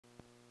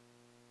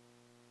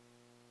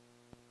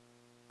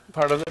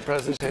part of the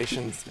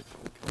presentation.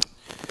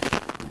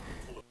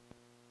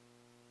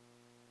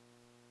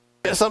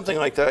 Yeah, something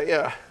like that,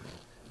 yeah.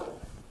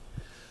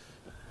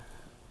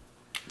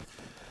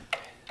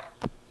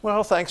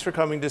 Well, thanks for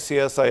coming to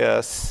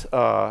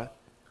CSIS.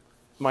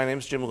 My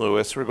name's Jim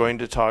Lewis. We're going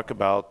to talk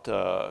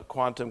about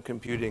quantum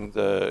computing,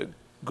 the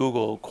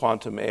Google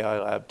Quantum AI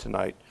Lab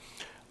tonight.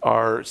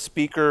 Our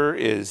speaker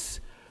is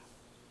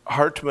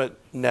Harmut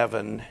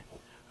Neven,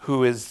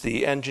 who is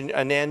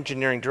an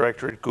engineering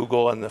director at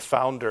Google and the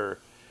founder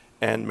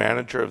and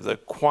manager of the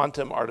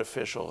Quantum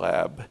Artificial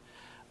Lab,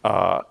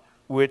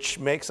 which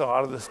makes a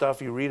lot of the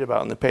stuff you read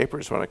about in the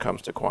papers when it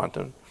comes to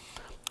quantum.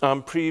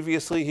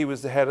 Previously, he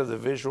was the head of the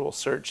visual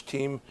search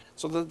team.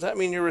 So does that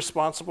mean you're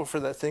responsible for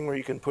that thing where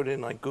you can put in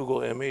like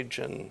Google image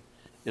and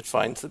it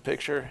finds the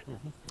picture?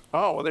 Mm-hmm.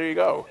 Oh, well, there you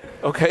go.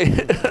 Okay.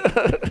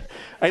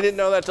 I didn't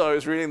know that till I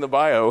was reading the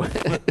bio.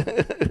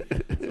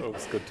 So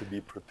it's good to be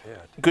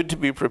prepared. Good to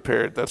be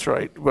prepared, that's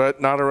right,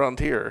 but not around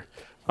here.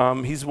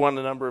 He's won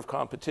a number of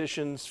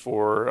competitions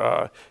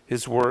for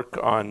his work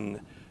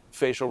on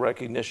facial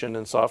recognition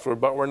and software,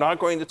 but we're not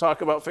going to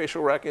talk about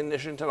facial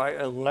recognition tonight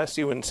unless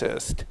you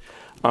insist.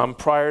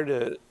 Prior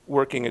to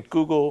working at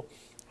Google,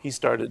 he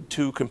started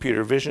 2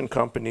 computer vision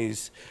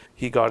companies.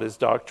 He got his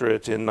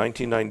doctorate in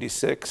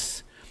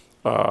 1996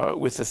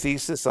 with a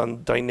thesis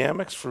on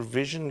dynamics for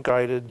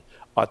vision-guided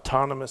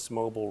autonomous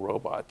mobile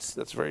robots.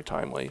 That's very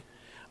timely.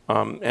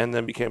 And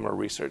then became a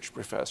research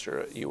professor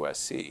at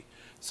USC.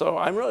 So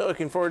I'm really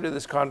looking forward to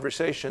this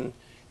conversation.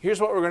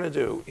 Here's what we're going to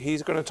do.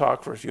 He's going to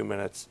talk for a few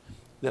minutes.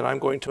 Then I'm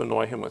going to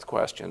annoy him with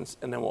questions,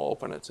 and then we'll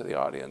open it to the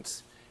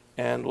audience.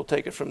 And we'll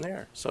take it from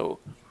there. So,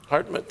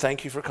 Hartmut,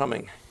 thank you for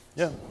coming.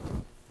 Yeah,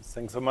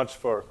 thanks so much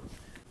for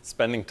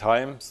spending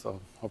time.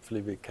 So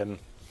hopefully we can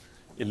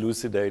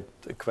elucidate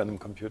quantum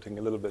computing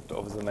a little bit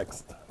over the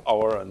next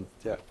hour and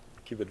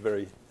keep it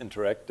very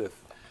interactive.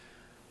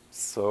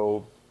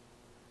 So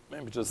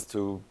maybe just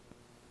to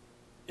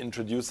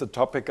introduce the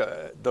topic,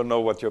 I don't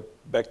know what your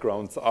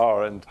backgrounds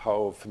are and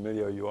how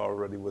familiar you are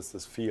already with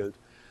this field.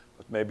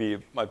 But maybe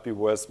it might be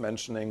worth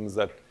mentioning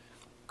that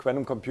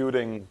quantum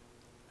computing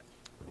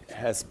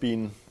has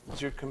been...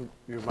 Your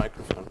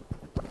microphone.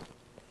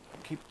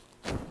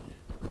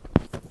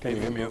 Can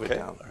you hear me okay?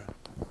 Down.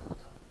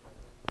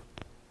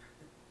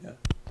 Yeah,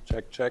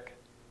 check.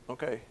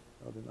 Okay.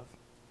 Not enough.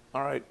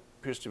 All right,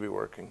 appears to be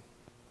working.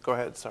 Go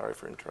ahead, sorry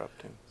for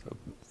interrupting. So,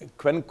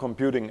 quantum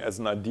computing as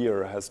an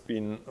idea has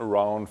been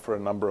around for a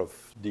number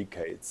of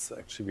decades.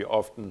 Actually, we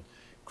often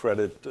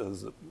credit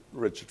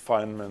Richard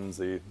Feynman,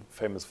 the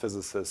famous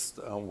physicist,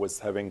 with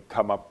having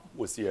come up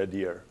with the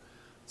idea.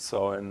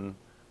 So in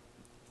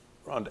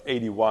around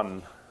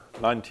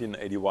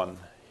 1981,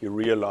 he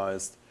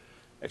realized,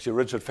 actually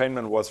Richard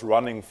Feynman was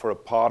running for a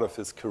part of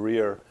his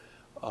career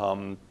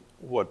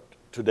what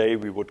today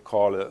we would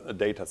call a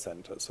data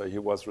center. So he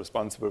was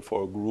responsible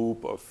for a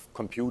group of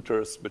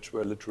computers, which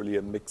were literally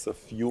a mix of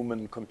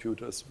human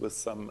computers with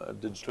some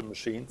digital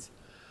machines.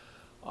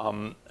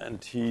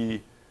 And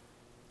he,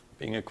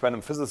 being a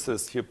quantum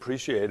physicist, he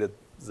appreciated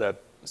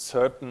that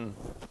certain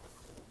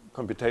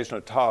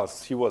computational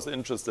tasks he was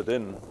interested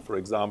in, for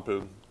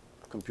example,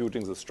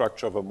 computing the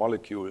structure of a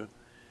molecule,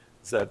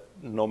 that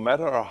no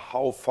matter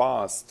how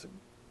fast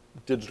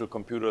digital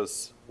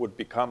computers would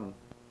become,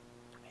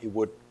 he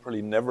would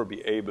probably never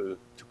be able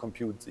to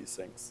compute these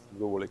things.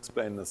 We will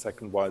explain in a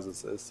second why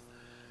this is.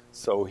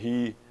 So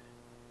he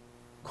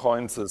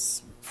coins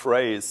this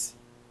phrase,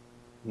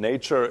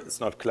 nature is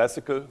not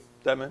classical,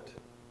 damn it.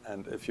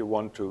 And if you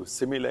want to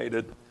simulate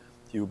it,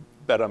 you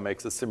better make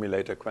the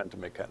simulator quantum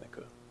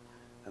mechanical.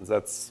 And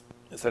that's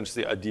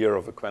essentially the idea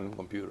of a quantum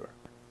computer.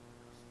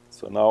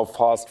 So now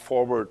fast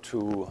forward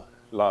to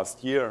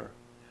last year,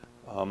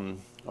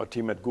 our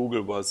team at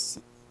Google was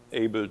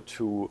able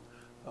to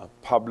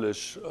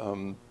publish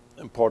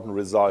important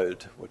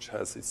result, which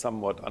has a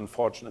somewhat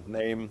unfortunate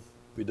name.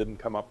 We didn't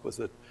come up with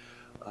it.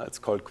 It's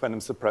called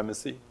quantum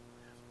supremacy.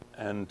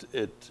 And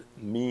it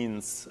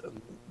means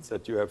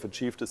that you have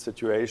achieved a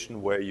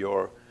situation where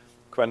your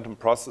quantum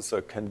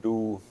processor can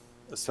do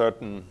a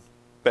certain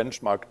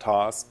benchmark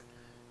task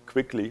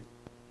quickly,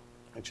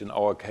 which in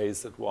our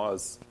case it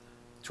was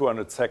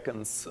 200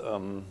 seconds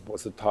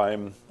was the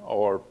time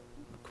our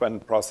quantum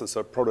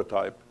processor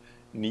prototype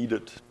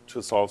needed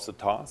to solve the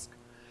task.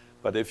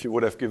 But if you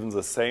would have given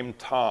the same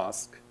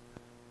task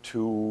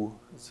to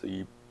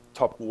the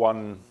top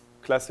 1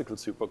 classical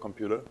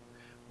supercomputer,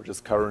 which is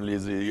currently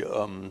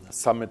the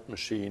Summit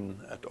machine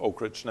at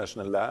Oak Ridge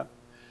National Lab,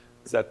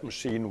 that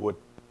machine would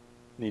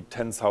need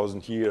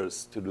 10,000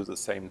 years to do the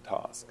same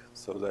task.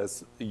 So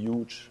there's a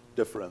huge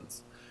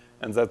difference.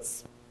 And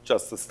that's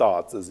just the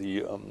start.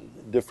 The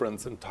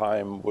difference in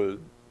time will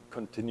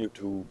continue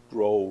to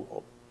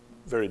grow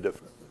very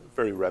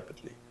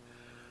rapidly.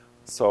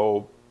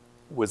 So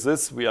with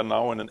this, we are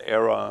now in an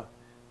era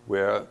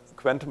where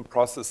quantum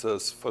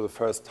processors for the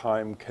first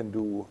time can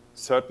do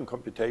certain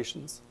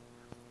computations.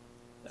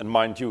 And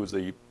mind you,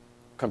 the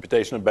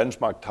computational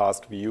benchmark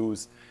task we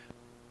use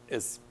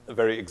is a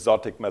very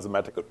exotic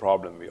mathematical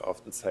problem. We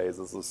often say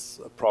this is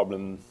a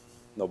problem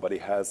nobody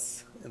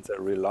has in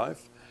their real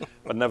life.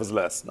 But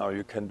nevertheless, now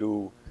you can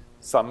do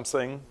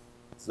something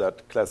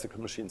that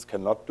classical machines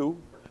cannot do.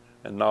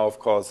 And now, of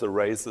course, the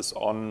race is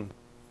on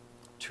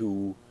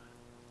to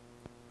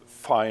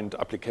find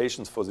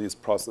applications for these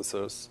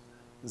processors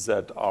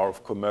that are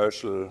of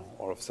commercial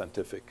or of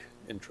scientific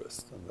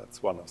interest. And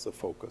that's one of the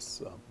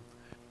focus the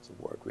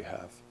work we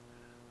have.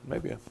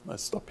 Maybe I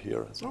stop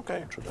here as an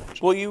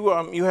introduction. Well,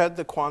 you had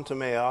the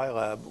Quantum AI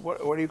Lab. What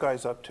are you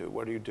guys up to?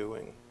 What are you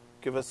doing?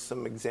 Give us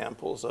some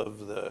examples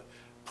of the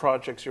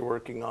projects you're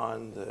working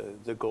on,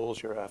 the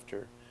goals you're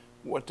after.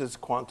 What does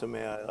Quantum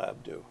AI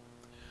Lab do?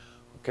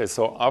 Okay,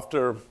 so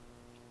after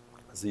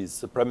the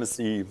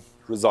supremacy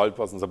result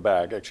was in the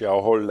bag, actually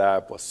our whole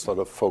lab was sort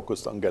of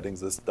focused on getting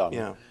this done.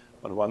 Yeah.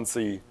 But once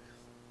the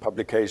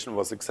publication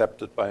was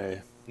accepted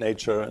by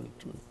Nature and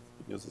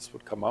users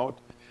would come out,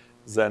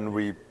 then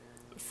we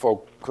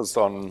focused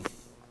on,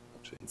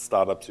 actually in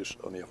startups you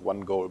should only have one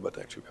goal, but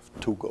actually we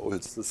have two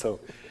goals. So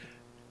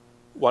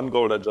one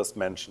goal I just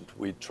mentioned,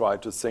 we try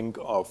to think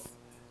of,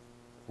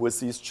 with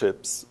these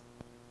chips,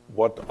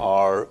 what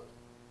are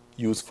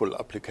useful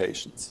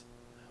applications.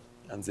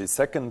 And the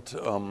second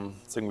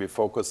thing we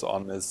focus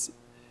on is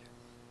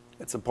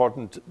it's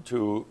important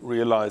to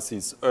realize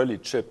these early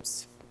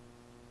chips,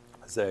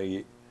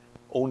 they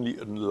only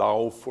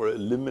allow for a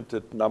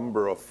limited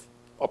number of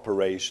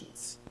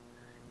operations.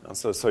 And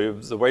so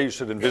the way you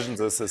should envision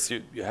this is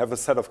you have a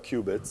set of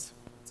qubits.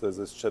 So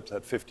this chip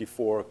had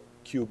 54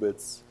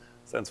 qubits,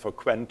 stands for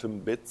quantum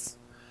bits.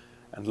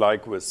 And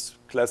like with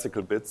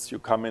classical bits, you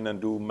come in and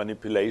do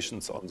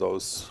manipulations on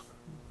those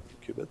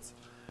qubits.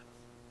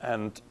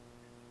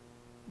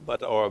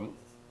 But our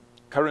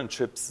current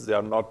chips, they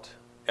are not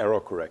error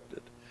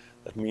corrected.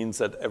 That means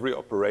that every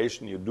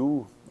operation you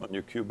do on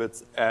your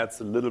qubits adds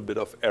a little bit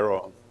of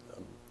error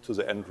to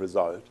the end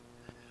result.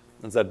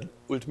 And that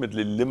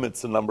ultimately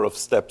limits the number of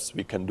steps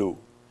we can do.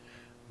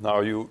 Now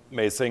you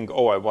may think,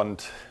 oh, I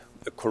want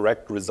a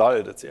correct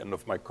result at the end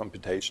of my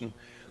computation.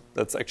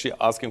 That's actually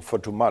asking for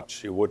too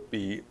much. You would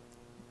be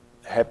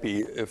happy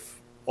if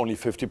only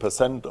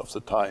 50% of the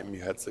time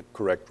you had the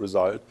correct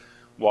result.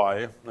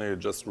 Why? You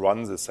just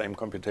run the same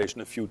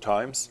computation a few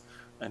times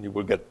and you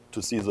will get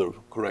to see the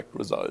correct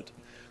result.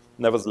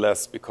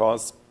 Nevertheless,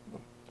 because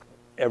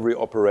every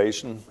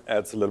operation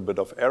adds a little bit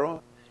of error,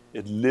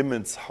 it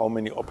limits how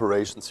many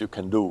operations you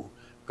can do.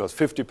 Because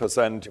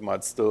 50% you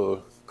might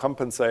still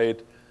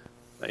compensate,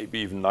 maybe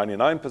even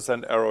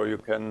 99% error you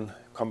can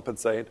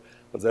compensate,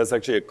 but there's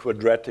actually a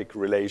quadratic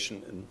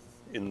relation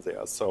in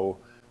there. So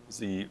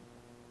the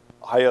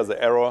higher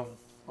the error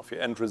of your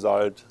end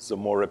result, the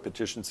more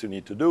repetitions you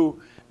need to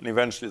do, and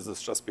eventually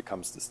this just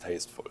becomes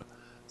distasteful.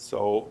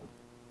 So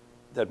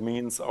that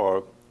means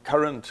our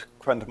current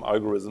quantum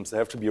algorithms, they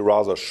have to be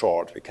rather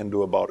short. We can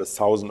do about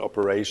 1,000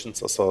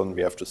 operations or so, and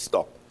we have to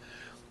stop.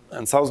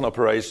 And 1,000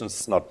 operations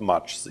is not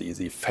much.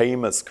 The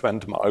famous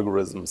quantum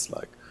algorithms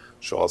like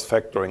Shor's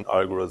factoring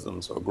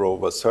algorithms or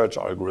Grover's search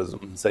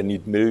algorithms, they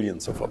need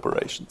millions of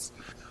operations.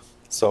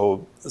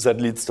 So that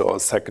leads to our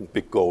second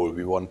big goal.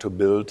 We want to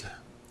build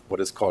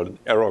what is called an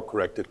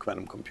error-corrected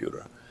quantum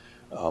computer.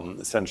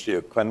 Essentially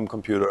a quantum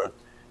computer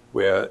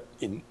where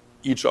in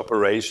each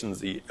operation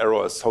the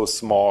error is so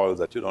small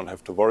that you don't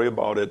have to worry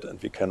about it,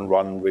 and we can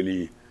run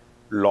really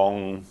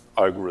long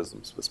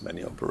algorithms with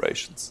many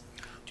operations.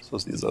 So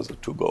these are the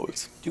two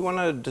goals. Do you want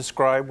to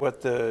describe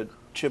what the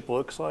chip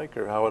looks like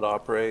or how it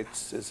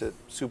operates? Is it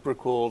super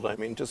cooled? I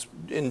mean, just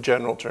in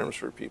general terms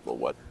for people,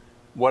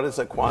 what is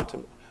a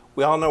quantum?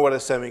 We all know what a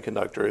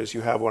semiconductor is.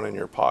 You have one in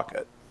your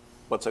pocket.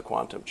 What's a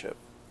quantum chip?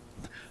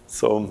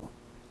 So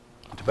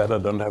too bad I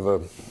don't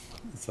have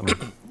some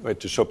way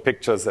to show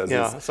pictures.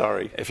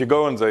 Sorry. If you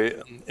go on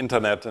the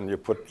internet and you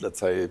put, let's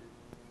say,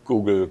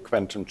 Google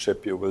quantum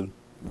chip, you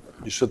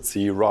should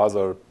see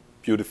rather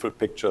beautiful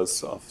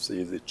pictures of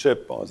the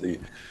chip or the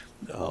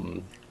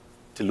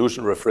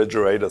dilution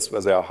refrigerators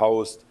where they are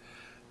housed.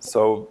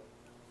 So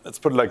let's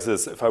put it like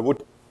this.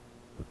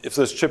 If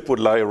this chip would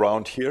lie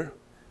around here,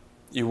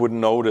 you wouldn't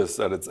notice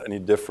that it's any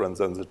different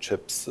than the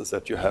chips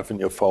that you have in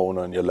your phone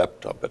or in your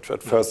laptop.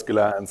 At first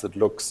glance, it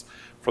looks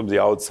from the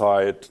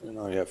outside, you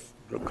have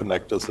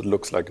connectors, it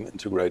looks like an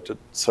integrated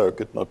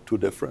circuit, not too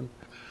different.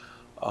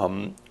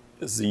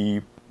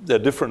 There are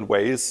different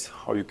ways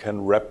how you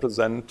can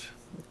represent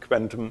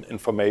quantum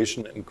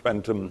information in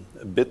quantum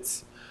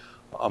bits.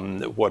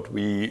 What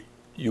we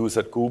use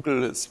at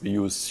Google is we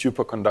use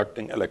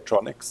superconducting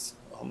electronics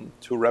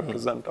to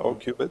represent our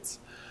qubits.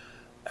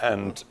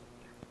 And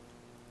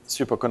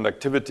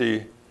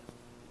superconductivity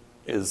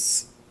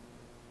is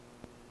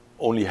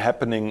only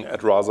happening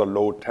at rather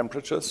low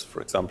temperatures. For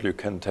example, you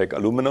can take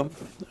aluminum,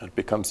 it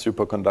becomes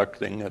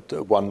superconducting at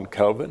 1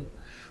 Kelvin.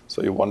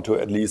 So you want to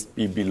at least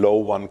be below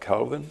 1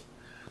 Kelvin.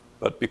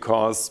 But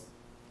because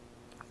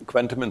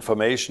quantum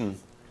information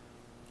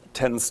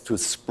tends to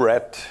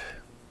spread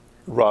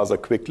rather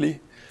quickly,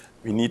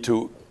 we need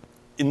to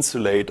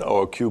insulate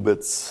our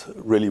qubits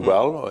really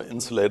well, or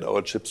insulate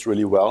our chips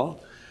really well.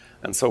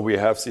 And so we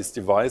have these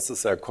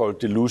devices that are called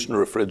dilution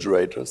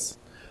refrigerators.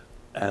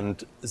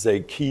 and they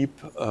keep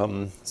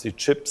the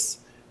chips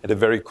at a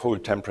very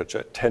cold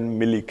temperature, 10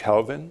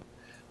 millikelvin.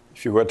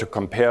 If you were to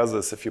compare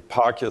this, if you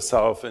park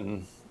yourself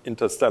in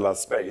interstellar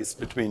space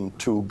between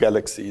two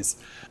galaxies,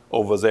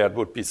 over there it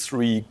would be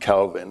 3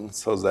 Kelvin,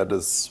 so that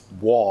is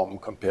warm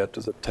compared to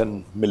the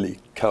 10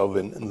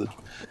 millikelvin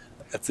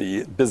at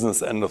the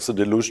business end of the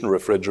dilution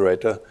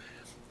refrigerator.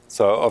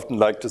 So I often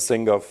like to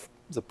think of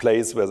the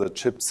place where the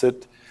chips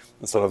sit,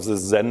 sort of this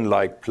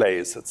Zen-like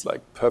place. It's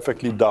like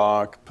perfectly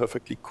dark,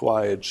 perfectly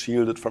quiet,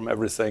 shielded from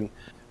everything.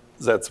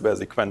 That's where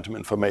the quantum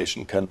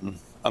information can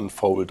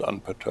unfold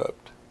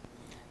unperturbed.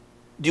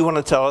 Do you want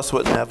to tell us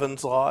what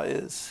Neven's law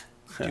is?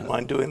 Do you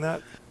mind doing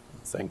that?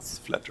 Thanks,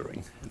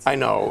 flattering. I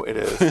know it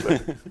is.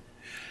 But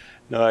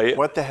no,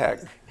 what the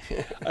heck?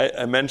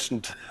 I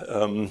mentioned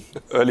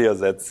earlier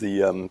that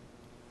the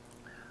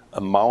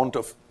amount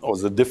of, or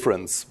the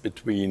difference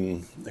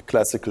between a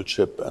classical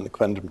chip and a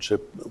quantum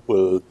chip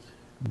will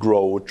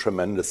grow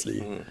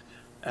tremendously.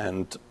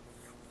 And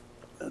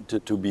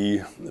to be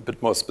a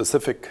bit more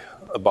specific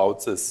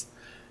about this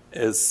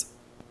is,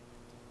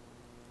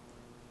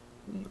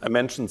 I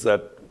mentioned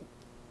that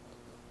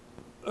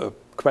a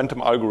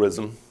quantum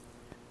algorithm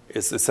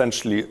is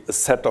essentially a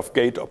set of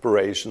gate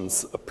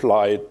operations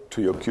applied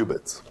to your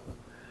qubits.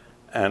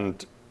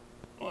 And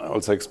I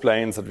also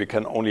explains that we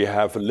can only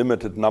have a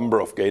limited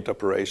number of gate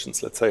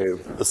operations, let's say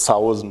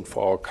 1,000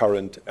 for our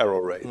current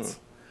error rates.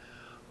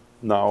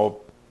 Now,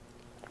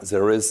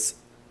 there is,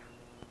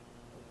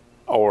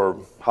 our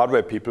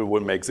hardware people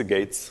will make the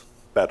gates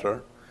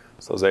better.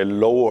 So they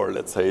lower,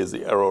 let's say,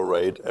 the error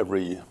rate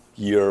every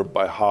year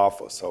by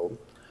half or so.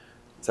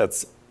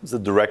 That's the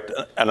direct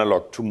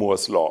analog to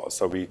Moore's law.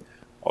 So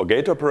our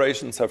gate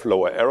operations have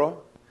lower error.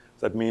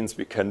 That means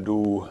we can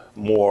do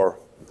more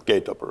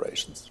gate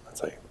operations.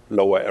 Let's say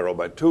lower error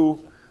by 2,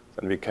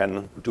 then we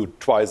can do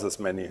twice as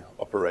many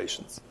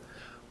operations.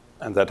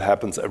 And that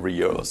happens every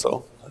year or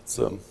so. That's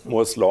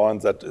Moore's law,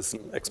 and that is an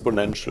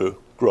exponential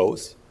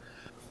growth.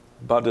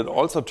 But it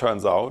also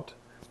turns out,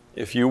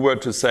 if you were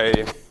to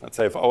say, let's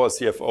say if our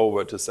CFO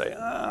were to say,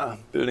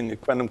 building a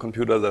quantum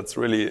computer, that's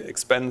really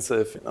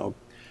expensive,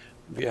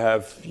 we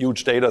have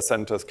huge data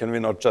centers, can we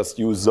not just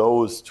use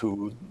those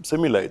to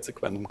simulate the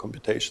quantum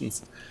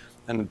computations?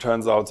 And it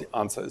turns out the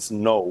answer is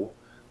no,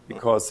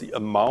 because the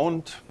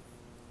amount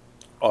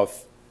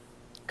of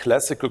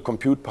classical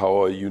compute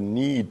power you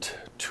need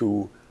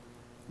to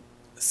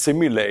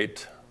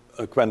simulate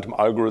a quantum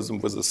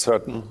algorithm with a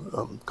certain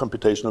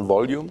computational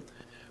volume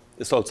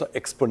is also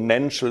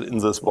exponential in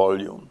this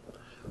volume.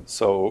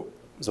 So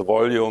the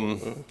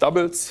volume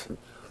doubles,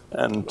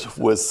 and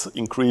with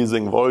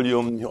increasing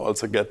volume, you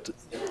also get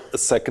a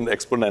second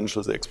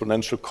exponential. The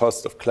exponential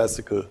cost of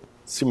classical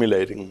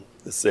simulating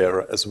is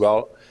there as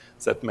well.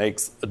 That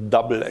makes a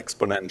double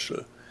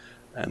exponential.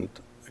 And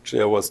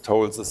actually, I was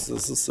told this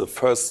is the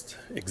first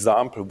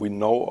example we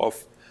know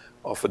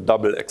of a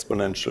double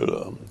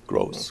exponential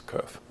growth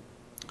curve.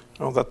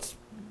 Oh,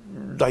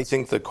 I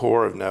think the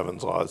core of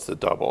Neven's law is the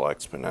double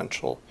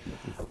exponential.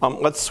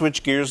 Let's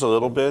switch gears a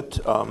little bit.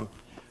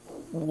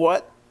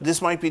 This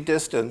might be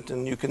distant,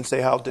 and you can say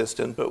how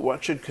distant, but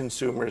what should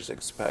consumers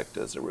expect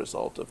as a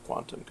result of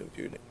quantum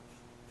computing?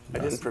 I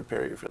didn't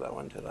prepare you for that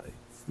one, did I?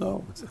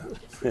 No.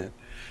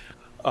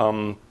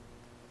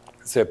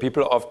 So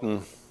people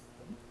often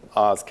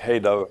ask, hey,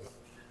 there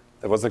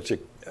was actually,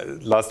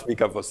 last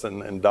week I was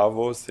in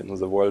Davos,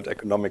 the World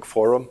Economic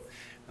Forum,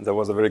 and there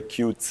was a very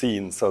cute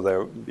scene. So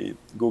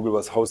Google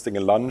was hosting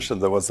a lunch,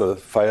 and there was a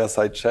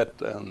fireside chat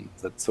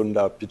that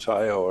Sundar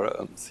Pichai,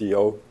 our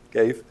CEO,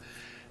 gave.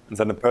 And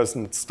then a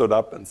person stood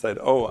up and said,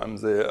 I'm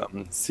the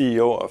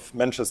CEO of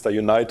Manchester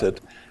United.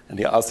 And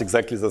he asked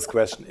exactly this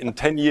question. In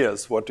 10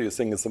 years, what do you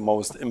think is the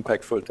most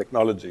impactful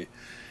technology?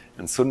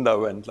 And Sundar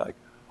went like,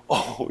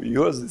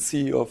 you're the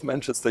CEO of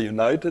Manchester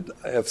United?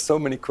 I have so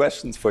many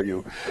questions for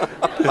you.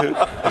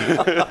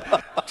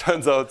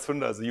 Turns out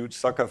Sundar is a huge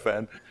soccer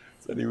fan.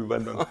 So he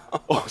went on,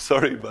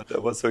 sorry, but I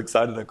was so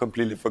excited I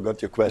completely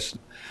forgot your question.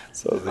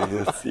 So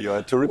the CEO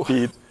had to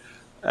repeat.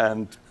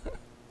 And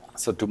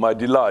so to my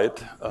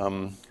delight,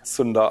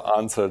 Sundar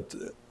answered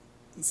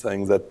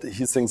saying that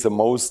he thinks the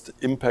most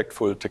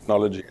impactful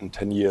technology in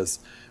 10 years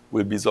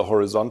will be the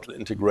horizontal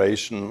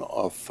integration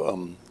of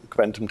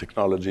quantum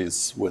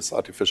technologies with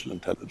artificial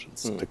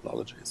intelligence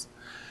technologies.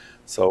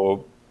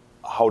 So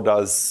how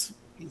does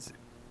the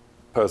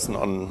person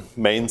on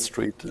Main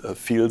Street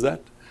feel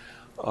that?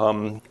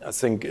 I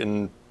think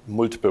in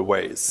multiple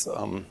ways.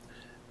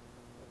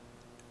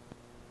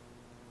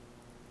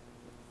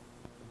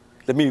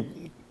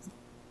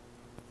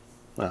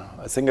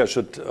 I think I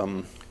should,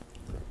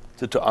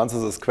 to answer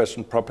this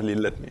question properly,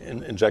 let me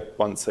inject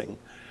one thing.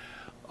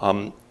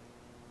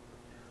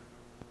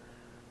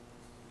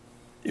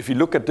 If you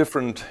look at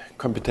different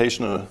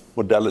computational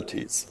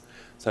modalities,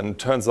 then it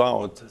turns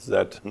out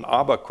that an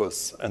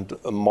abacus and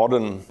a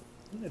modern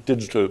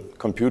digital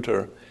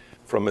computer,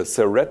 from a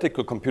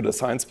theoretical computer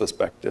science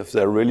perspective,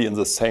 they're really in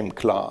the same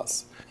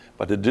class.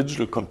 But a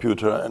digital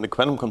computer and a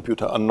quantum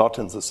computer are not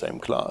in the same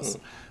class.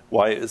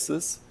 Why is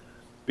this?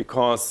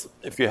 Because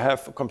if you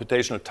have a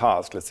computational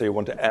task, let's say you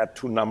want to add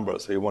two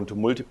numbers, or you want to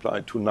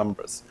multiply two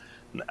numbers,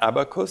 an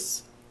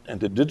abacus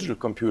and a digital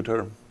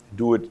computer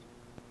do it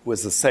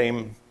with the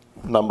same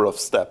number of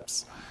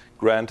steps.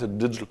 Granted,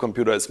 the digital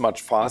computer is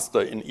much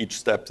faster in each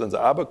step than the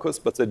abacus,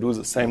 but they do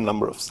the same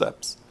number of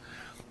steps.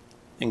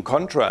 In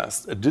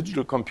contrast, a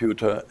digital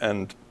computer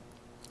and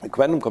a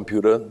quantum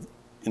computer,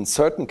 in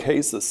certain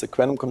cases, the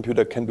quantum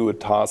computer can do a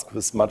task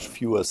with much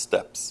fewer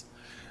steps.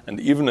 And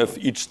even if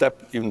each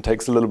step even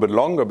takes a little bit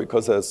longer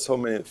because there's so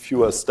many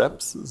fewer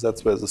steps,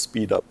 that's where the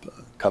speed up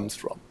comes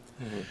from.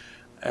 Mm-hmm.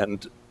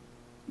 And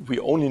we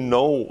only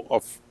know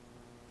of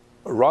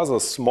a rather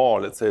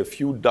small, let's say a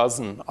few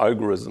dozen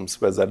algorithms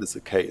where that is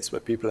the case,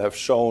 where people have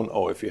shown,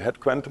 oh, if you had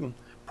quantum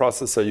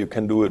processor, you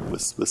can do it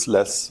with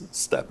less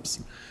steps.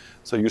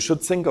 So you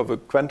should think of a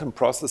quantum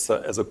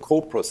processor as a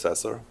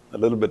coprocessor, a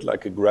little bit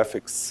like a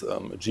graphics, a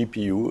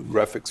GPU, a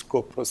graphics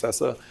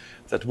coprocessor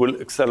that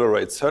will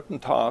accelerate certain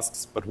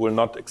tasks, but will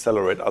not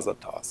accelerate other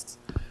tasks.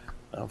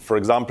 For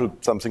example,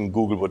 something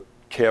Google would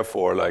care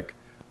for, like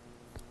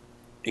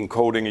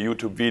encoding a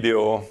YouTube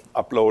video,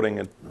 uploading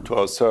it to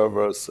our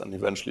servers, and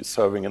eventually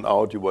serving it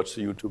out. You watch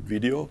the YouTube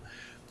video.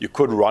 You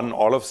could run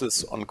all of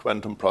this on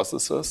quantum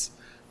processors,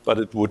 but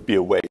it would be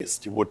a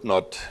waste. You would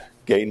not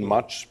gain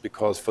much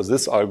because for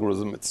this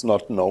algorithm, it's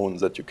not known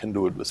that you can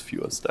do it with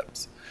fewer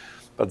steps.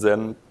 But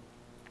then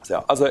there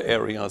are other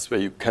areas where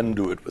you can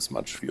do it with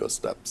much fewer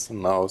steps.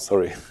 And now,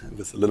 sorry,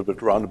 this a little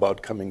bit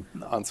roundabout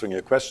answering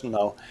your question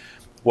now.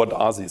 What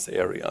are these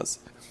areas?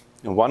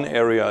 And one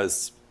area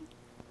is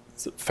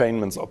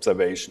Feynman's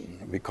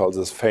observation. We call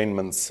this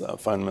Feynman's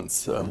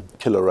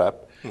killer app,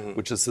 mm-hmm.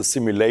 which is a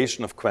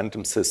simulation of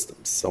quantum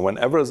systems. So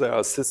whenever there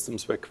are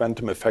systems where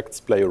quantum effects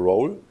play a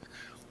role,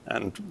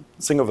 and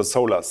think of a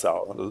solar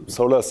cell. The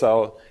solar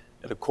cell,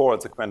 at the core,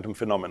 it's a quantum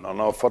phenomenon.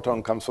 Now, a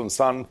photon comes from the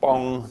sun,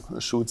 bong,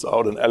 shoots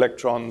out an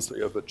electron, so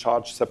you have a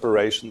charge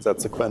separation.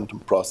 That's a quantum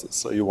process.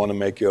 So you want to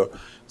make your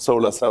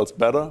solar cells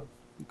better.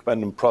 A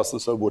quantum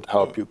processor would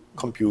help you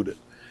compute it.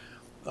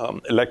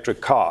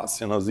 Electric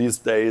cars, these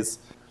days,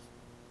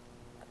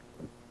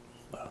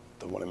 I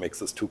don't want to make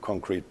this too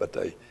concrete, but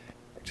I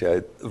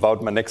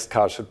vowed my next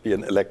car should be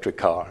an electric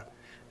car.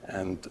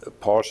 And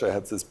Porsche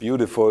had this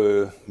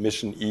beautiful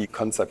Mission E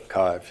concept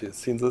car. Have you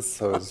seen this?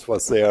 So this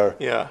was their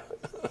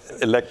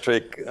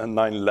electric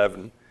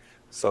 911.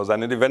 So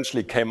then it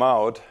eventually came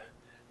out.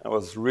 I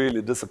was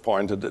really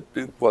disappointed.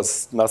 It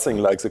was nothing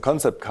like the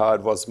concept car.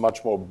 It was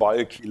much more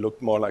bulky,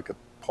 looked more like a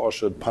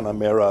Porsche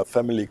Panamera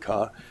family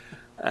car.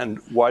 And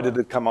why did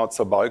it come out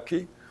so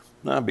bulky?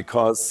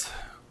 Because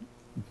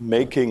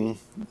making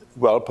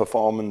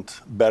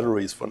well-performant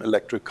batteries for an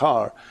electric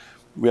car,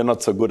 we are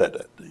not so good at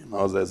it.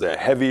 They're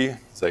heavy,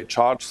 they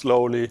charge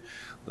slowly,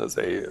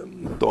 they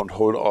don't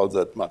hold all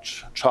that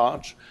much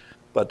charge.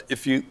 But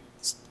if you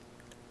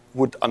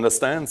would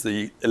understand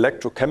the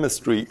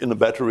electrochemistry in a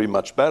battery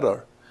much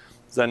better,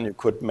 then you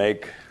could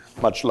make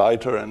much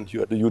lighter and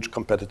you had a huge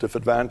competitive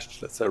advantage,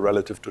 let's say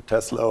relative to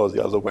Tesla or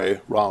the other way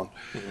around.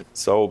 Mm-hmm.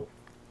 So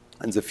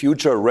in the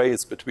future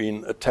race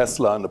between a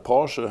Tesla and a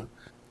Porsche,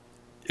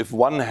 if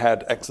one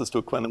had access to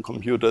a quantum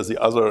computer, the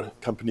other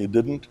company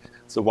didn't,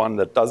 the one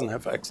that doesn't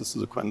have access to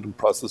the quantum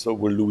processor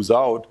will lose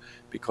out,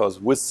 because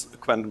with a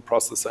quantum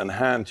processor in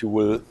hand, you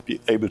will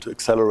be able to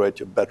accelerate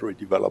your battery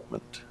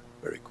development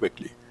very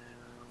quickly.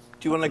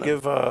 Do you want to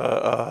give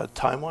a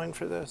timeline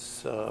for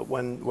this?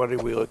 What are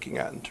we looking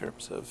at in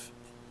terms of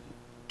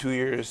 2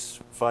 years,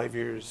 5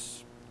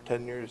 years,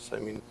 10 years? I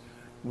mean,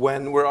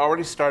 when we're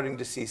already starting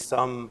to see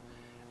some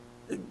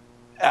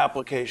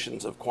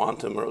applications of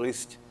quantum, or at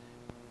least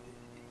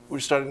we're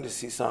starting to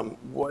see some.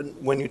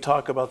 When you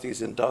talk about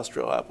these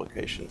industrial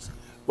applications,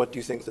 what do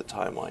you think the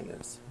timeline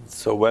is?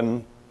 So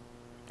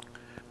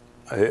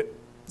it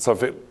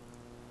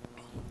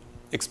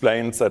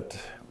explains that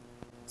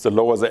the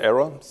lower the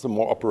error, the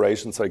more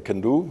operations I can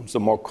do, the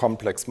more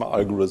complex my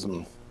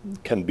algorithm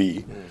can be.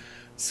 Mm.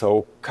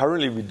 So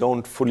currently we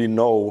don't fully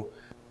know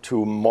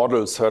to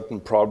model certain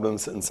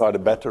problems inside a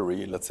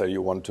battery. Let's say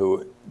you want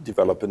to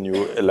develop a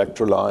new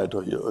electrolyte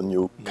or a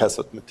new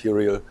cathode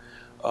material.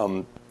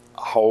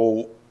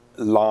 How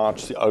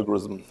large the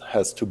algorithm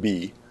has to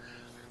be.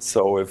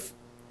 So if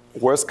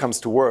worse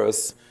comes to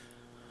worse,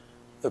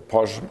 a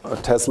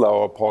Tesla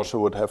or a Porsche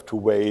would have to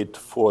wait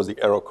for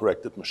the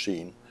error-corrected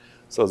machine.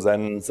 So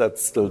then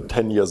that's still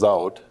 10 years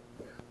out.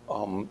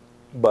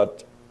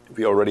 But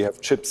we already have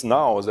chips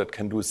now that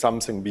can do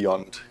something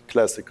beyond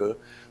classical.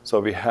 So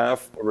we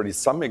have already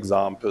some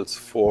examples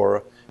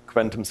for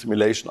quantum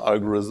simulation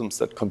algorithms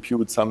that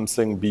compute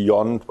something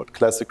beyond what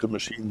classical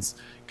machines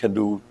can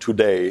do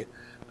today.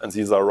 And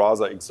these are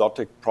rather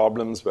exotic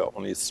problems where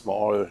only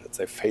small, let's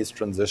say, phase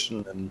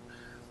transition in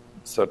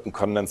certain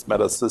condensed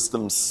matter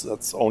systems,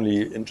 that's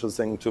only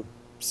interesting to a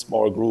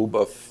small group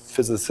of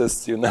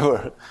physicists you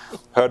never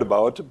heard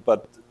about.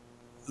 But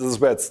this is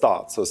where it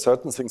starts. So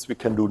certain things we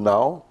can do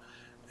now,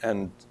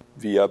 and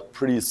we are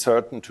pretty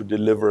certain to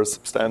deliver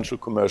substantial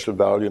commercial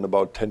value in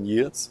about 10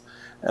 years.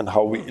 And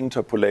how we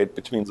interpolate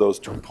between those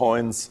 2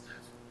 points,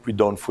 we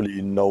don't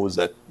fully know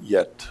that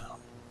yet.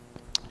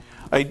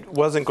 I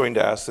wasn't going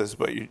to ask this,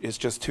 but it's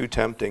just too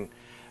tempting.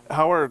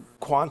 How are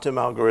quantum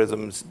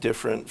algorithms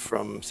different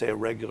from, say, a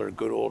regular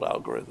good old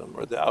algorithm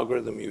or the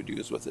algorithm you'd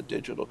use with a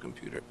digital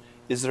computer?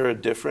 Is there a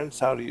difference?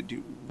 How do you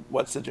do?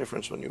 What's the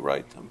difference when you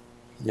write them?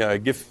 Yeah, I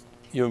give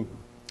you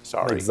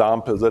an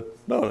example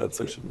that's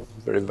actually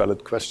a very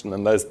valid question.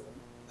 And I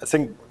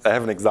think I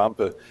have an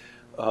example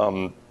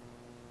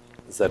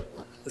that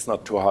is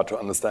not too hard to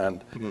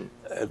understand.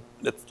 Mm-hmm.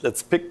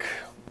 Let's pick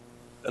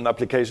an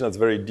application that's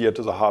very dear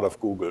to the heart of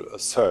Google, a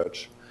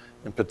search.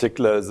 In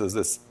particular,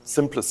 this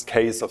simplest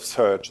case of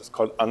search is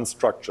called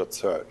unstructured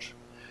search.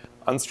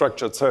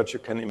 Unstructured search you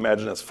can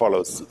imagine as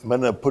follows. I'm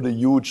going to put a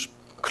huge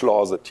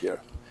closet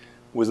here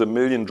with 1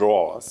 million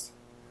drawers.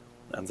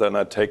 And then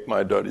I take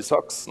my dirty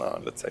socks,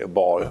 now let's say a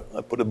ball.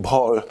 I put a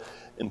ball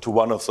into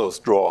one of those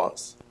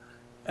drawers.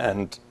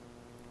 And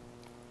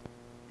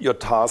your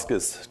task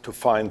is to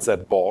find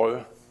that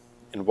ball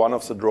in one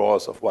of the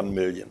drawers of 1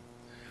 million.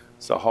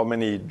 So how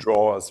many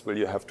drawers will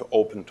you have to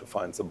open to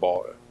find the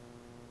ball?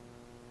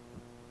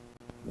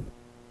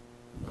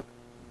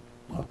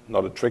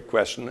 Not a trick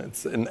question.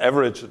 It's in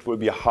average, it will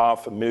be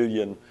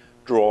 500,000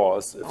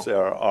 drawers if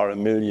there are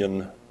 1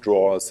 million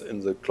drawers in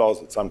the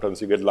closet.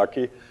 Sometimes you get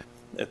lucky,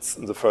 it's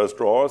in the first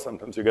drawer.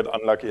 Sometimes you get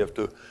unlucky, you have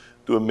to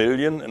do 1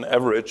 million. In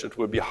average, it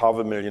will be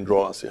 500,000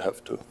 drawers you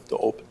have to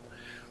open.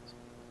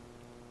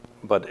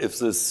 But if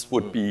this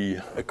would be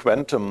a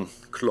quantum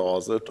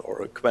closet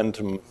or a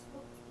quantum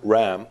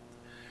RAM,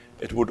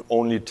 it would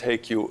only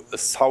take you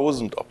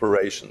 1,000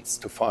 operations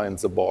to find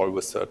the ball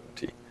with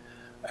certainty.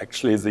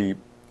 Actually,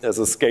 there's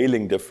a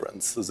scaling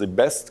difference. So the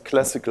best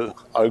classical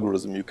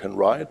algorithm you can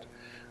write,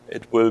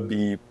 it will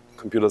be,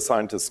 computer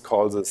scientists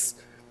call this,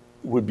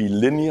 will be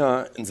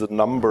linear in the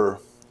number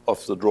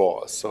of the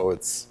drawers. So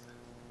it's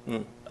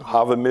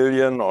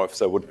 500,000, or if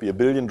there would be 1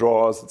 billion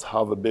drawers, it's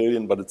 500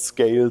 million, but it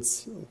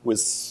scales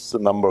with the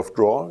number of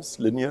drawers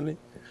linearly.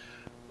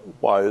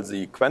 While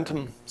the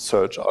quantum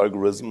search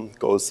algorithm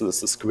goes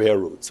with the square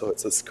root. So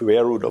it's a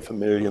square root of 1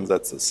 million,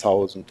 that's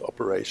 1,000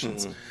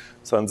 operations. Mm-hmm.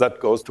 So and that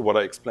goes to what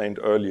I explained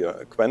earlier.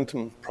 A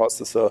quantum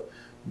processor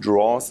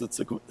draws its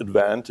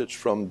advantage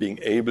from being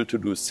able to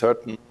do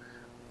certain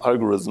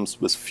algorithms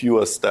with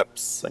fewer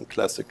steps than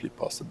classically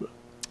possible.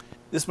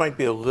 This might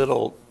be a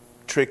little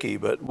tricky,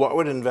 but what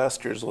would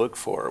investors look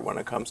for when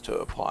it comes to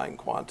applying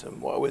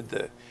quantum?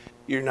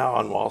 You're now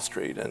on Wall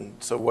Street,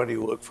 and so what do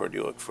you look for? Do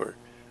you look for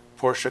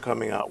Porsche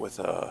coming out with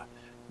a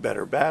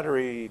better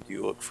battery? Do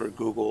you look for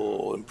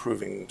Google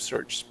improving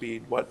search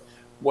speed? What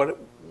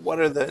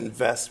are the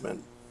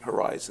investment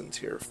horizons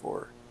here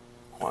for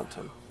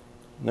quantum?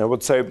 I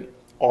would say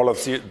all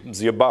of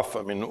the above.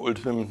 I mean,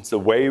 ultimately, the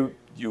way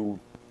you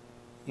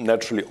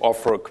naturally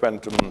offer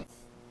quantum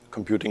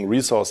computing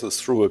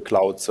resources through a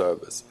cloud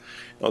service.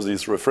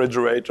 These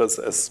refrigerators,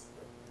 as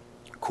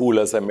cool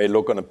as they may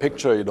look on a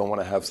picture, you don't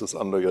want to have this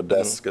under your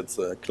desk. It's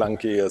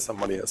clunky.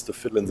 Somebody has to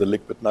fill in the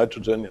liquid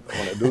nitrogen. You don't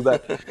want to do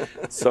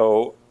that.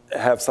 So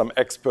have some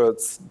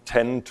experts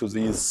tend to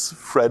these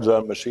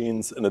fragile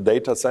machines in a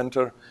data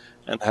center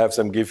and have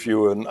them give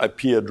you an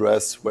IP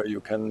address where you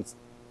can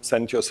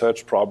send your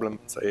search problem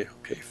and say,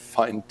 okay,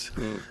 find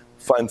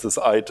this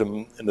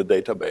item in the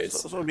database.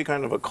 So this would be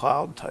kind of a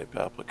cloud type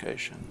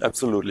application.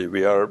 Absolutely.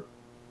 We are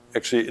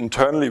actually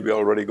internally, we are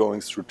already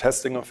going through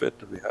testing of it.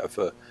 We have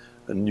a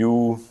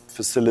new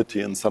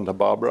facility in Santa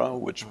Barbara,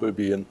 which will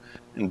be an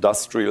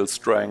industrial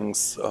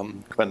strength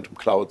quantum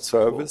cloud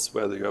service,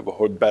 where you have a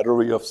whole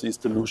battery of these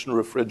dilution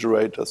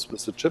refrigerators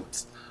with the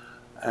chips.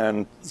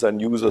 And then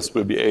users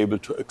will be able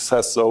to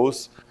access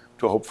those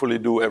to hopefully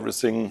do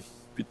everything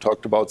we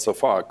talked about so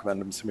far: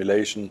 quantum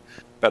simulation,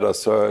 better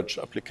search,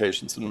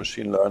 applications in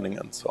machine learning,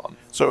 and so on.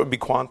 So it would be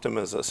quantum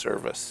as a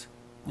service?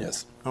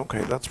 Yes.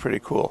 Okay, that's pretty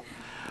cool.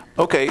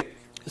 Okay,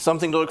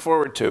 something to look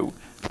forward to.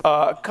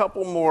 A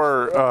couple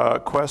more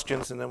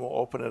questions, and then we'll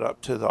open it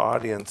up to the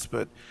audience.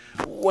 But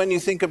when you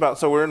think about,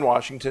 so we're in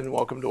Washington,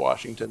 welcome to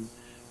Washington.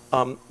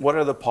 What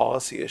are the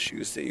policy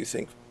issues that you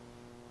think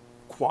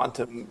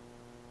quantum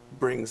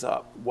brings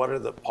up? What are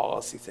the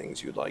policy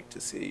things you'd like to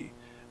see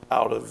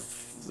out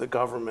of the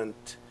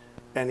government,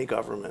 any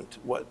government?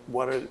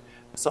 What are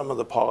some of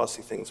the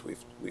policy things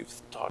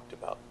we've talked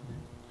about?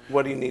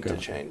 What do you need to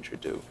change or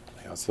do?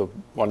 Yeah, so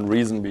one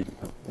reason we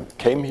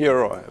came here,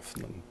 or have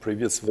in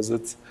previous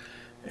visits,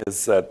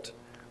 is that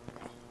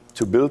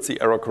to build the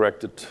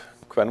error-corrected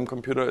quantum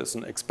computer is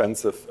an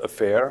expensive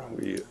affair.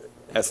 We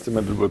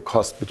estimate it will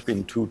cost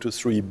between $2 to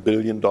 $3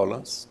 billion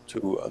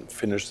to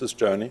finish this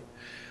journey.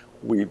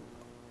 We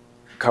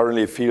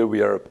currently feel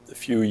we are a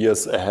few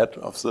years ahead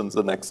of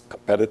the next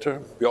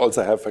competitor. We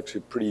also have actually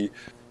a pretty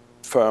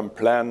firm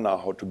plan now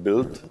how to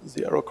build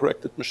the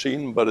error-corrected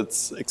machine, but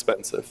it's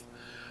expensive.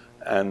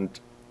 And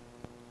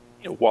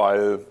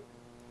while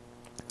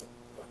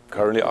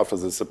currently after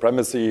the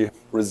supremacy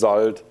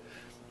result,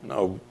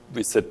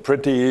 we sit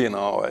pretty,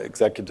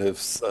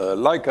 executives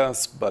like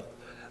us, but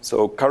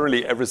so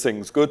currently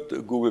everything's good.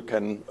 Google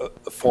can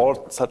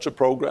afford such a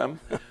program,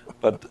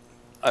 but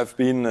I've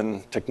been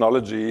in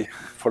technology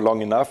for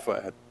long enough.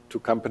 I had 2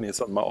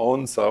 companies on my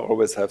own, so I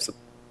always have the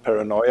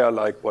paranoia,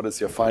 like, what is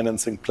your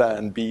financing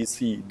plan, B,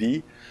 C,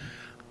 D?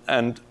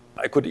 And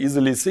I could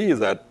easily see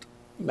that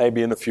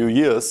maybe in a few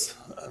years,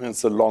 I mean,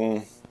 it's a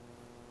long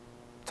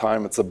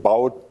time, it's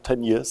about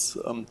 10 years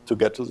to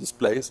get to this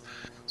place.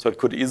 So it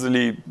could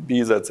easily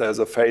be that there's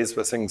a phase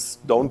where things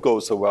don't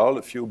go so well,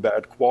 a few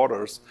bad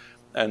quarters,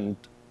 and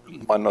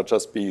it might not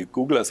just be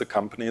Google as a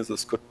company,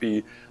 this could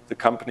be the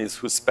companies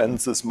who spend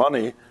this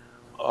money.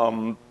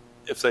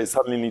 If they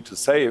suddenly need to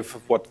save,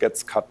 what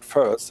gets cut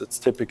first? It's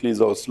typically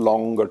those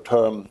longer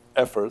term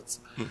efforts.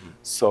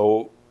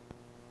 So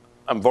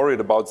I'm worried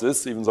about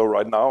this, even though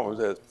right now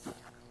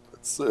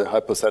it's a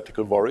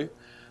hypothetical worry.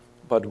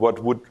 But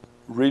what would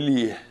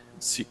really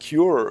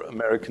secure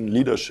American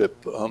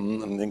leadership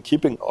and in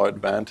keeping our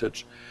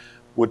advantage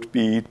would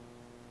be,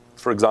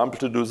 for example,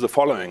 to do the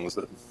following.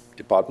 The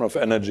Department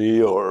of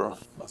Energy or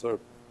other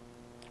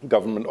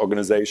government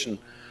organization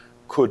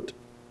could,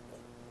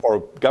 or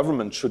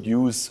government should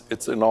use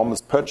its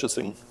enormous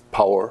purchasing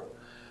power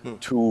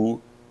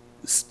to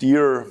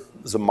steer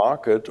the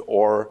market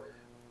or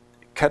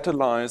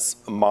catalyze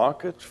a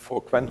market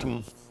for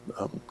quantum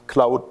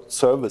cloud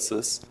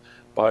services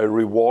by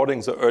rewarding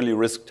the early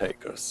risk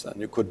takers.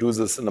 And you could do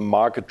this in a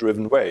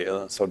market-driven way.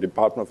 So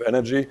Department of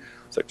Energy,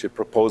 it's actually a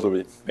proposal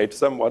we made to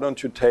them, why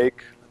don't you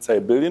take, let's say,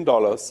 $1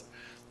 billion,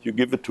 you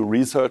give it to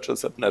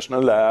researchers at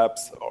national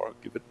labs, or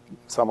give it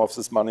some of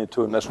this money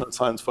to a National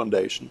Science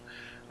Foundation,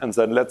 and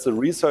then let the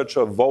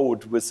researcher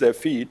vote with their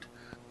feet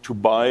to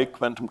buy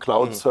quantum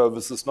cloud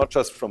services, not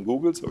just from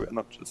Google, so we're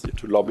not just here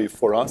to lobby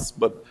for us,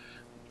 but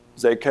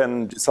they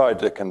can decide,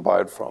 they can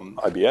buy it from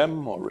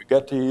IBM or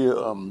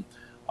Rigetti,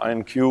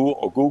 IonQ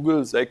or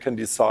Google. They can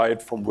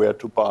decide from where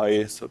to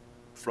buy, so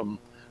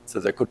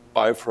they could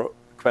buy for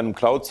quantum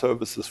cloud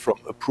services from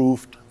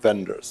approved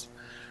vendors.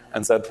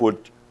 And that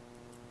would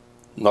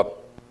not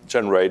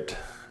generate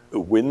a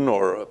win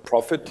or a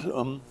profit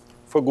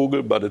for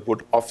Google, but it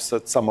would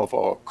offset some of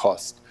our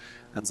cost.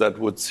 And that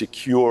would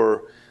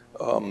secure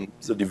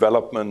the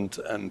development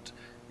and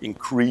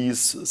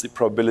increase the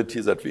probability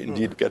that we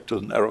indeed get to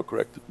an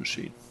error-corrected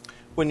machine.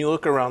 When you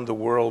look around the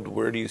world,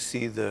 where do you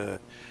see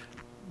the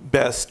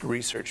best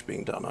research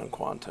being done on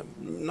quantum?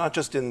 Not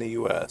just in the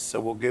US, so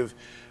we'll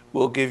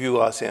give you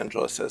Los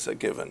Angeles as a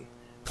given,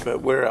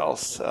 but where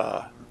else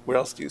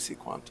do you see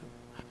quantum?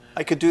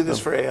 I could do this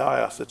for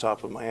AI off the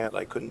top of my head.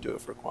 I couldn't do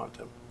it for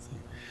quantum.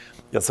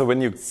 Yeah, so when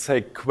you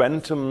say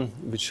quantum,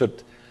 we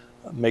should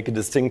make a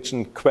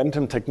distinction.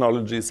 Quantum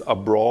technologies are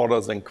broader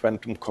than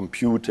quantum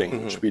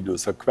computing, which we do.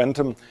 So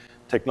quantum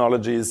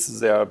technologies,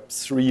 there are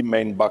 3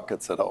 main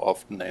buckets that are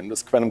often named.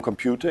 There's quantum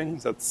computing.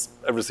 That's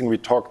everything we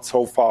talked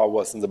so far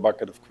was in the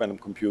bucket of quantum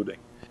computing.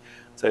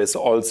 There is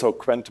also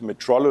quantum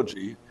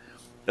metrology.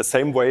 The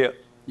same way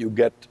you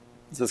get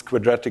this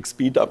quadratic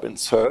speed up in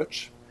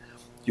search,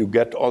 you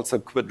get also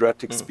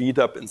quadratic speed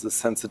up in the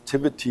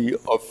sensitivity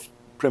of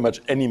pretty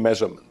much any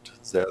measurement.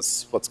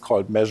 There's what's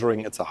called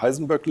measuring at the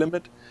Heisenberg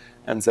limit,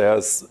 and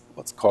there's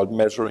what's called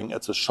measuring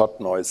at the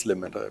shot noise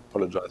limit. I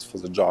apologize for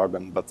the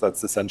jargon, but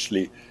that's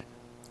essentially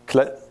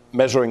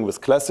measuring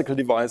with classical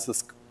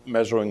devices,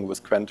 measuring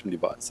with quantum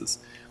devices.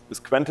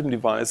 With quantum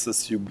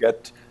devices, you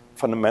get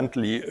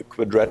fundamentally a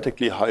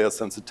quadratically higher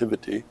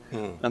sensitivity.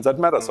 And that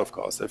matters, of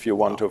course. If you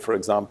want to, for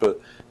example,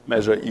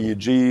 measure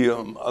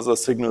EEG, other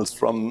signals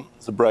from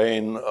the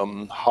brain,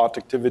 heart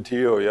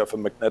activity, or you have a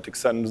magnetic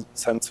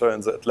sensor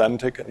in the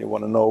Atlantic and you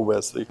want to know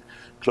where's the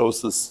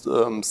closest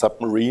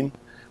submarine,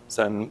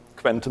 then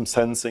quantum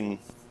sensing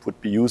would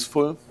be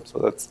useful. So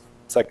that's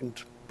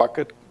second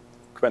bucket,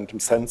 quantum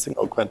sensing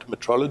or quantum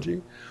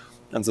metrology.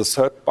 And the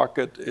third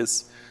bucket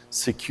is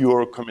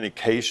secure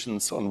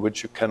communications on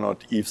which you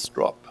cannot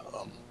eavesdrop.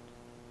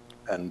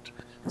 And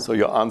so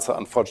your answer,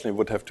 unfortunately,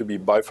 would have to be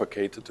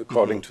bifurcated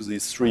according to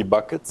these 3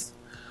 buckets.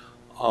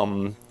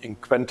 In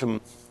quantum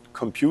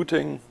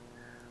computing,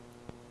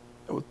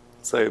 I would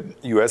say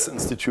US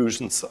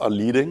institutions are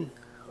leading.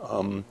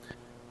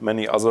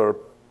 Many other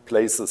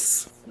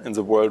places in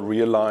the world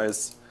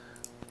realize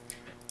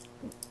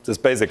this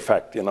basic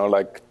fact,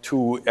 like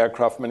 2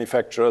 aircraft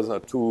manufacturers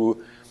or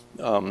 2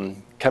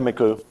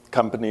 chemical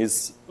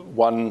companies.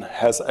 One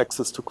has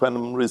access to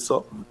quantum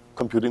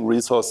computing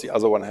resource, the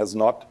other one has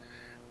not.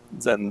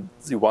 Then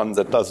the one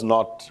that does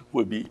not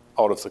will be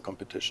out of the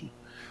competition.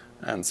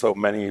 And so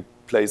many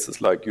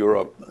places like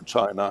Europe,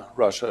 China,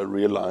 Russia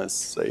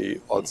realize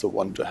they also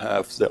want to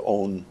have their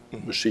own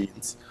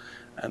machines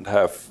and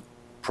have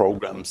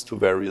programs to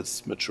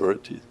various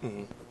maturity.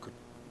 Could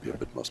be a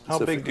bit more specific.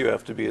 How big do you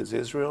have to be? Is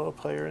Israel a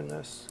player in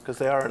this? Because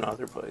they are in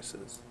other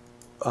places.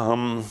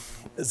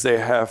 They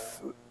have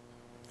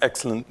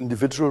excellent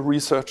individual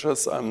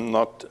researchers. I'm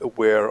not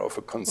aware of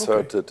a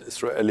concerted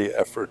Israeli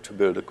effort to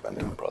build a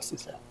quantum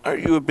processor. Are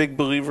you a big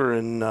believer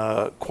in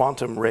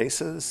quantum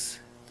races?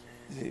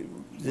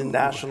 The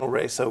national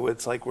race, so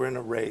it's like we're in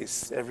a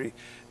race.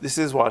 This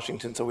is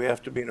Washington, so we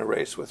have to be in a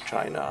race with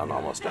China on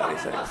almost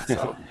anything.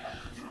 So,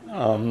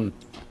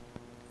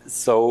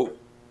 So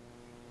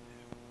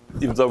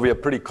even though we are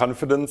pretty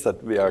confident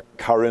that we are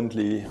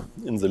currently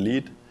in the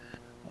lead,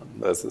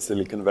 there's a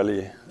Silicon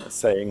Valley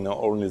saying, "No,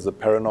 only the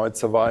paranoid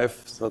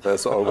survive." So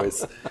there's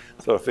always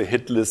sort of a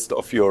hit list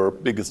of your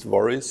biggest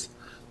worries.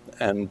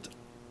 And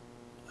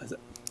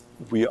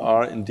we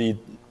are indeed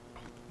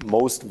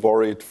most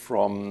worried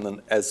from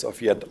an as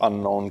of yet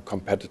unknown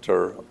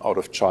competitor out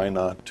of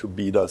China to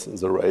beat us in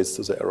the race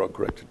to the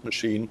error-corrected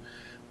machine,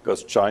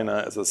 because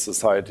China as a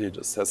society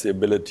just has the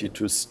ability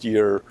to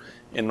steer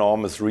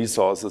enormous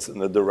resources in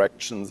the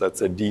direction that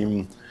they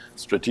deem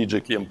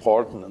strategically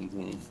important and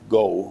then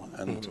go.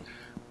 And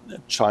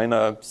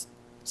China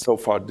so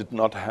far did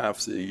not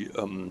have the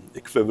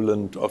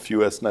equivalent of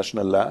US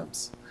national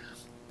labs,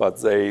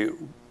 but they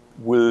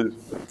will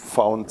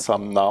found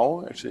some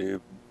now. Actually,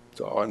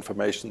 to our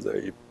information,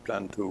 they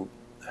plan to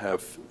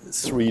have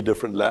 3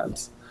 different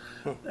labs,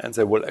 and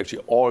they will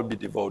actually all be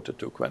devoted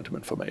to quantum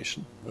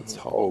information. That's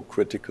how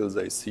critical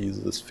they see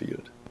this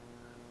field.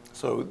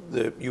 So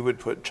you would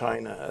put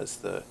China as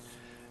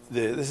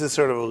this is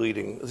sort of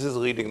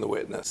leading the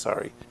witness,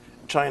 sorry.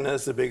 China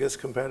is the biggest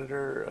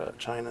competitor,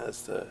 China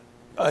is the...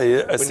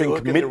 I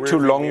think mid to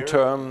long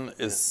term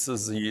is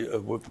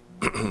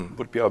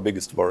would be our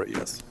biggest worry,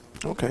 yes.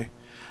 Okay.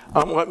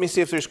 Let me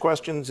see if there's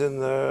questions in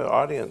the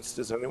audience.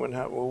 Does anyone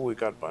have, oh, we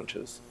got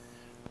bunches.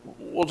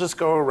 We'll just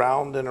go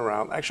around and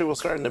around. Actually, we'll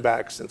start in the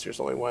back since there's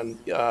only one.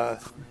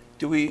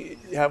 Do we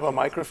have a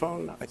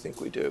microphone? I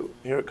think we do.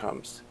 Here it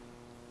comes.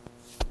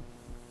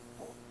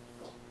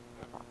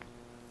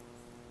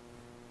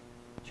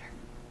 Sure.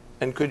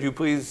 And could you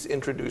please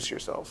introduce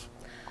yourself?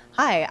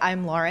 Hi,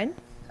 I'm Lauren.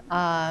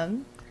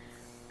 And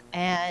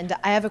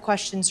I have a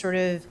question sort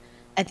of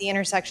at the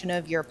intersection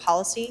of your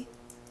policy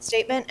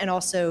statement and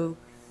also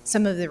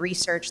some of the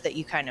research that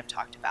you kind of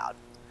talked about.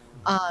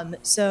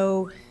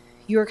 So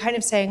you were kind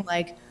of saying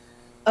like,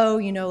 oh,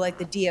 you know, like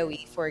the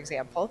DOE, for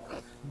example,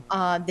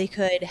 they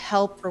could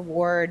help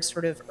reward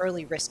sort of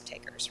early risk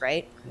takers,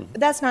 right?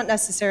 But that's not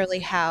necessarily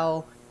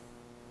how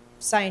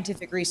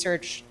scientific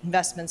research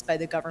investments by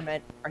the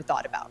government are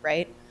thought about,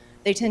 right?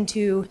 They tend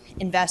to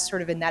invest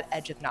sort of in that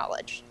edge of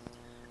knowledge.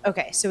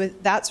 Okay, so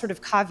with that sort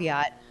of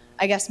caveat,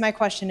 I guess my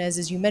question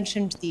is you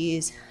mentioned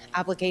these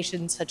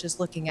applications such as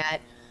looking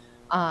at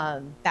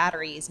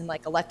batteries and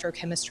like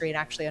electrochemistry and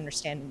actually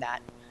understanding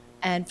that.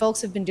 And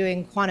folks have been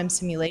doing quantum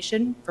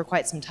simulation for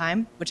quite some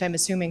time, which I'm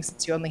assuming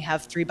since you only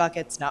have 3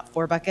 buckets, not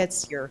 4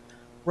 buckets, you're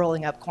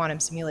rolling up quantum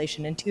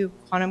simulation into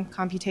quantum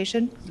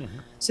computation.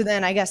 So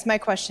then I guess my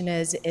question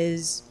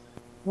is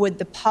would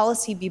the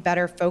policy be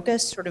better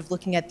focused sort of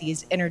looking at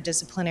these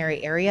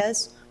interdisciplinary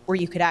areas where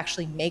you could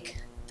actually make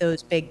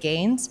those big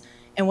gains?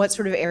 And what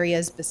sort of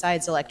areas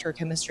besides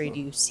electrochemistry do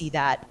you see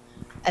that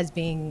as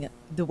being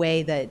the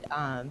way that,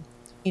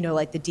 you know,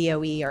 like the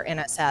DOE or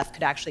NSF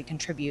could actually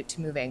contribute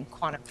to moving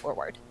quantum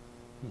forward?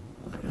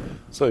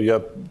 So yeah,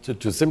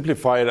 to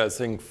simplify it, I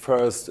think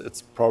first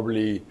it's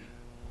probably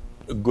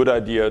a good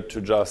idea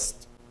to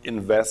just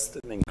invest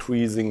in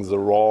increasing the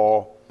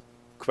raw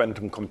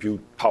quantum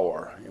compute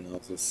power. You know,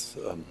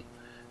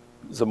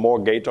 the more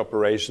gate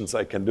operations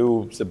I can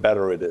do, the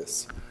better it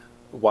is.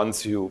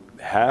 Once you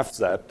have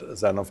that,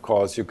 then of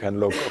course you can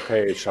look,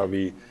 okay, shall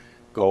we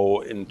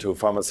go into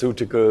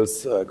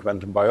pharmaceuticals,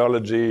 quantum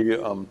biology?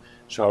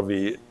 Shall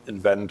we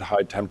invent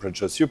high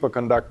temperature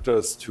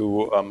superconductors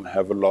to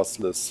have a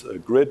lossless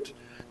grid?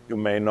 You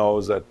may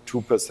know that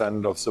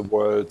 2% of the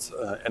world's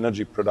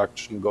energy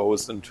production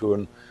goes into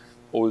an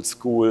old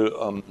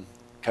school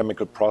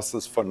chemical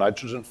process for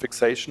nitrogen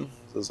fixation.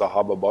 This is a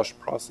Haber-Bosch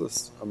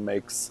process,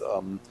 makes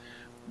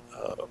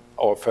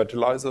our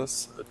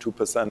fertilizers.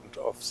 2%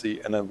 of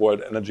the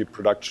world energy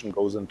production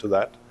goes into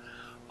that.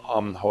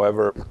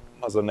 However,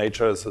 Mother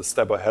Nature is a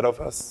step ahead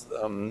of us.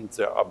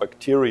 There are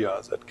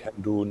bacteria that can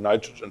do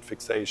nitrogen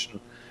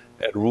fixation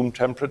at room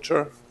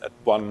temperature, at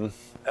 1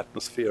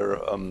 atmosphere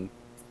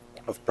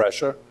of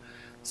pressure.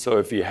 So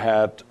if we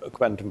had a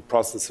quantum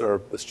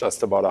processor with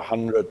just about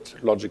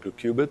 100 logical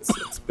qubits,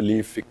 it's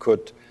believed we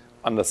could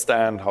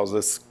understand how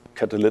this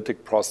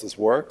catalytic process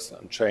works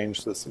and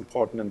change this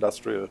important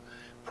industrial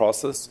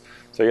process.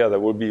 So yeah, there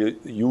will be a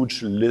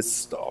huge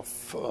list of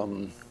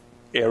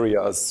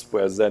areas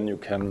where then you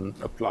can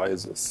apply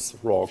this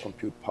raw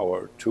compute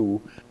power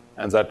to,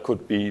 and that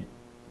could be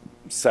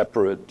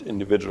separate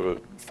individual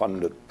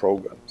funded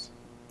programs.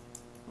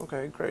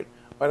 Okay, great.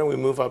 Why don't we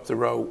move up the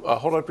row?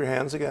 Hold up your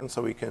hands again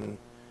so we can,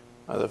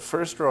 the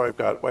first row I've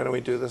got, why don't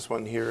we do this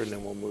one here and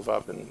then we'll move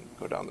up and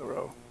go down the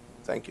row.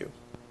 Thank you.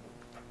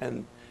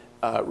 And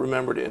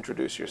remember to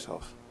introduce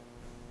yourself.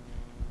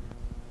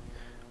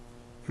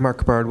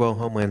 Mark Bardwell,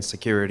 Homeland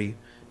Security.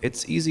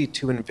 It's easy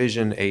to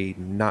envision a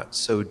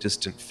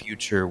not-so-distant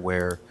future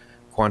where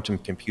quantum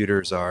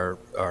computers are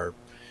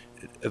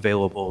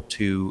available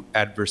to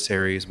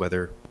adversaries,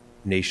 whether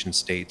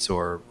nation-states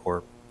or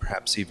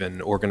perhaps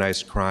even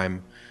organized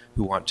crime,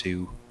 who want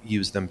to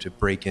use them to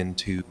break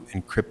into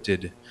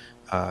encrypted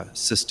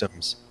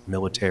systems,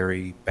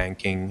 military,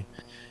 banking.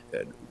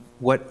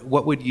 What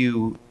would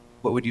you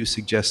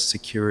suggest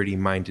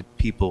security-minded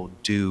people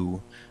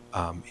do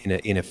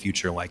in a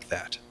future like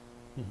that?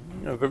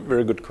 A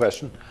very good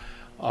question.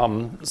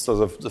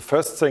 So the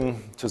first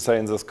thing to say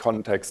in this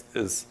context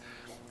is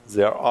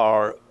there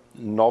are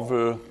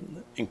novel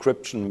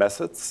encryption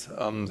methods.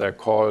 They're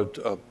called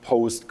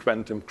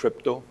post-quantum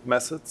crypto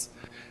methods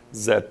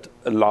that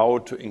allow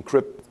to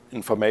encrypt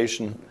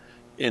information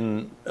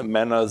in a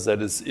manner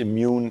that is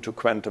immune to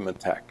quantum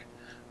attack.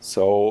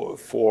 So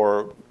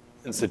for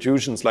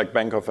institutions like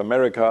Bank of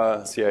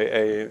America,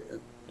 CIA,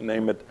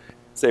 name it,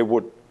 they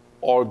would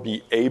all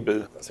be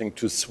able, I think,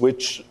 to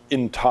switch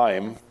in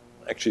time.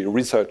 Actually,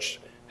 research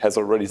has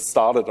already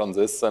started on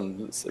this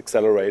and is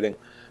accelerating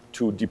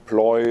to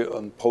deploy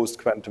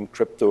post-quantum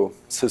crypto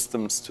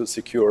systems to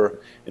secure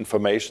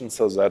information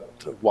so that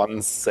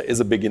once there is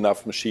a big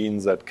enough machine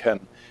that can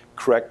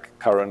crack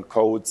current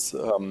codes,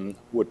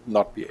 would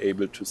not be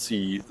able to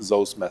see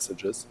those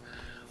messages.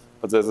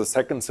 But there's a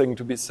second thing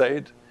to be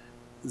said,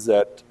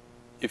 that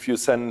if you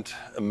send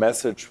a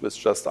message with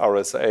just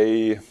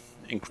RSA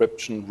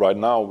encryption right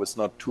now with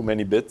not too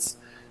many bits,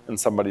 and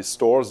somebody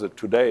stores it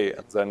today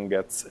and then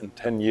gets in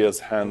 10 years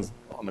hands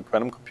on a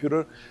quantum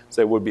computer,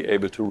 they will be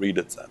able to read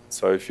it then.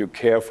 So if you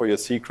care for your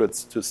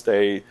secrets to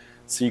stay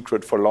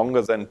secret for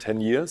longer than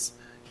 10 years,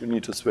 you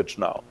need to switch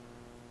now.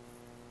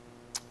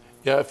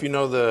 Yeah, if you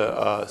know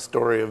the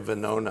story of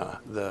Venona,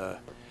 the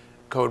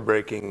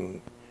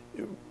code-breaking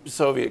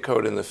Soviet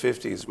code in the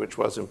 50s, which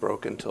wasn't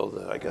broken until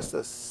the, I guess,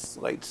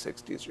 the late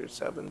 60s or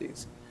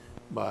 70s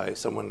by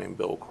someone named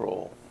Bill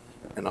Kroll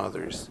and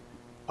others.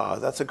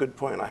 That's a good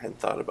point. I hadn't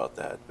thought about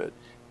that. But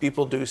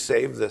people do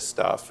save this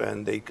stuff,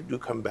 and they do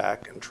come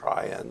back and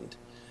try and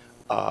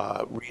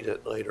read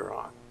it later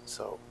on.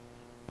 So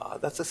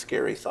that's a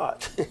scary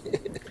thought.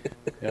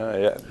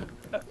 Yeah.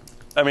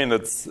 I mean,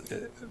 it's,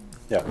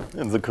 yeah,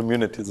 in the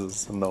community, this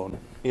is known.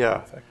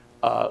 Yeah.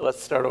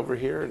 Let's start over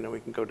here, and then we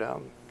can go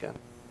down again.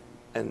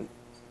 And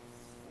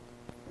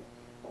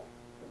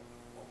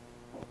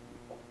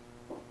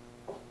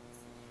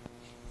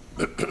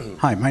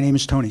Hi, my name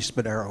is Tony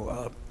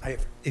Spadaro.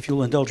 If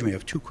you'll indulge me, I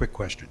have two quick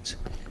questions.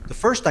 The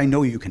first I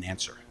know you can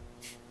answer.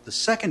 The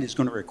second is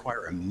going to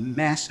require a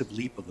massive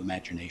leap of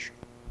imagination.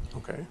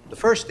 okay. The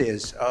first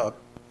is,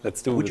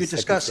 would you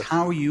discuss question.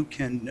 how you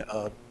can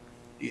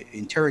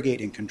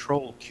interrogate and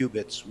control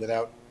qubits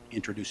without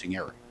introducing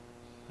error?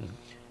 Mm-hmm.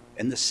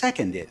 And the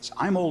second is,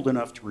 I'm old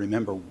enough to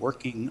remember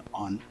working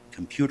on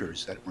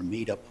computers that were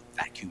made up of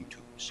vacuum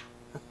tubes.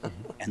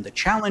 And the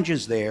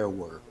challenges there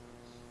were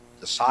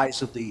the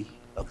size of the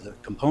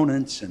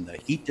components and the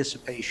heat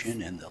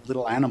dissipation and the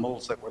little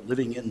animals that were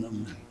living in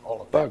them and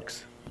all of that.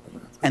 Bugs.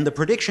 And the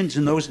predictions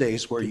in those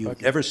days were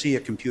you'd never see a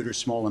computer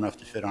small enough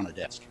to fit on a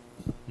desk,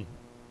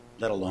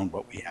 let alone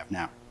what we have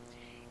now.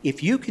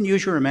 If you can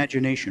use your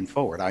imagination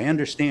forward, I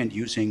understand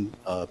using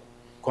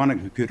quantum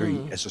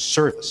computing as a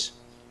service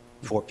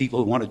for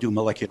people who want to do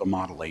molecular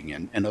modeling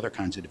and other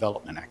kinds of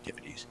development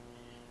activities.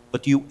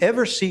 But do you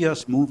ever see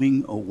us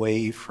moving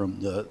away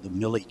from the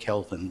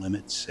milli-Kelvin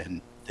limits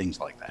and things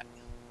like that?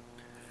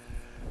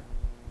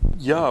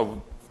 Yeah,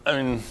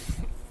 I mean,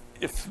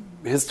 if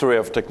history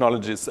of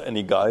technology is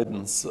any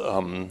guidance,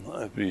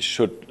 we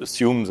should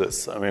assume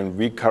this. I mean,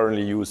 we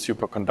currently use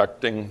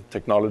superconducting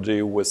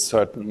technology with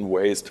certain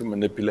ways to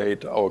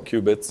manipulate our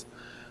qubits.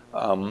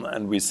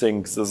 And we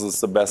think this is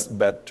the best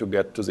bet to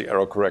get to the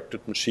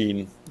error-corrected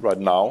machine right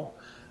now.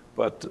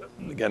 But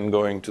again,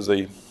 going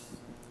to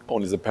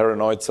only the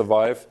paranoid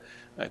survive.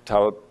 I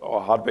tell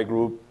our hardware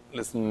group,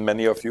 listen,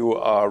 many of you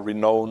are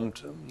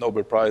renowned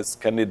Nobel Prize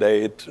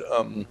candidate,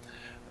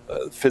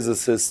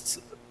 physicists,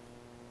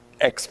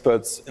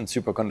 experts in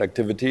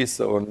superconductivity,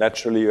 so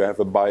naturally you have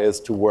a bias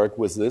to work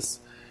with this.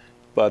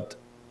 But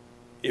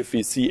if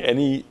we see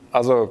any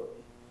other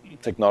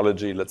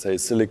technology, let's say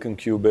silicon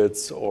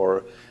qubits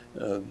or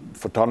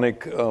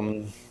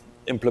photonic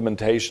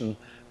implementation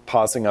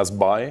passing us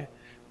by,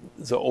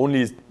 the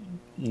only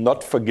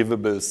not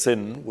forgivable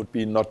sin would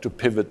be not to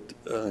pivot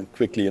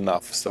quickly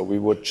enough. So we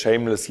would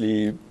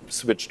shamelessly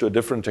switch to a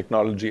different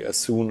technology as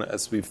soon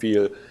as we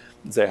feel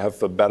they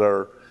have a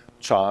better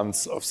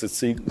chance of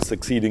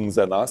succeeding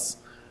than us.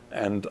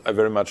 And I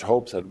very much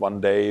hope that one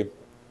day,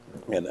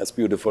 and as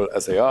beautiful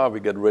as they are, we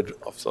get rid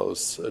of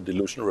those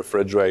dilution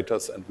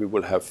refrigerators and we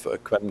will have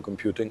quantum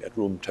computing at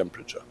room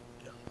temperature.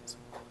 Yeah.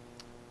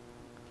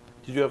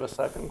 Did you have a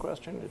second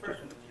question?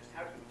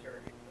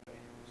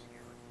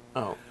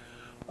 Oh.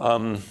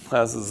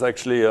 This is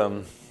actually,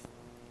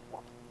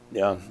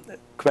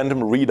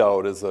 quantum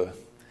readout is a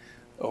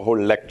whole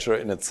lecture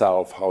in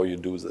itself, how you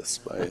do this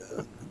by,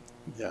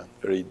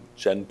 very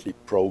gently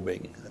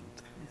probing. And,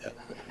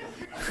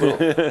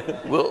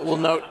 We'll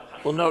note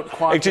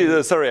quantum.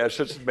 Actually, sorry, I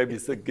should maybe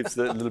give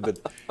a little bit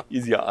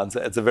easier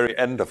answer. At the very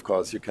end, of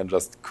course, you can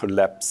just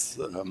collapse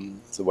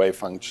the wave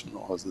function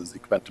or the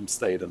quantum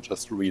state and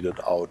just read it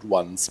out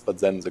once, but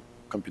then the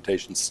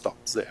computation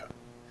stops there.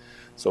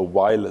 So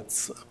while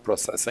it's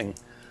processing,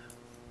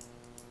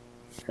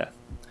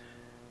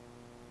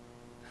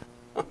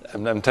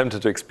 I'm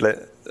tempted to explain,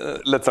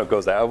 let's not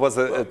go there. I was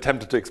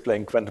tempted to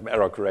explain quantum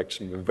error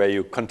correction, where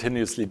you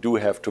continuously do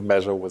have to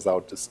measure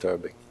without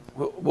disturbing.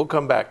 We'll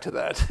come back to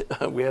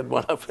that. We had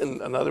one up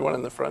and another one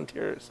in the front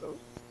here, so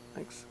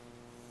thanks.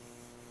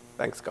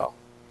 Thanks, Carl.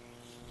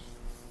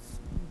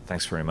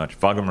 Thanks very much.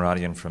 Vago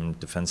Muradian from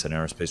Defense and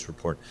Aerospace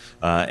Report.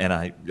 And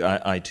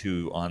I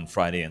too, on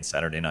Friday and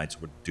Saturday nights,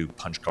 would do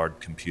punch card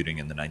computing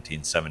in the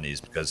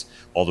 1970s because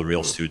all the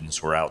real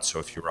students were out. So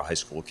if you were a high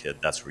school kid,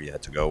 that's where you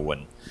had to go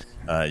when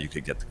you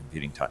could get the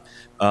computing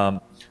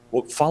time.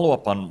 Well, follow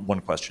up on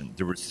one question.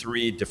 There were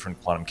 3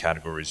 different quantum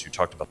categories. You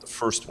talked about the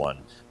first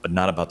one, but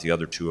not about the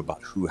other 2,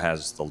 about who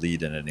has the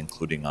lead in it,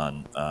 including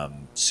on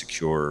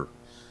secure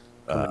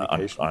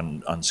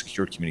on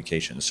secure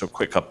communications. So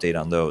quick update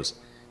on those.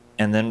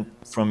 And then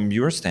from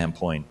your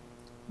standpoint,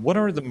 what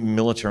are the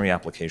military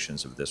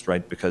applications of this,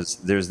 right? Because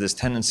there's this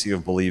tendency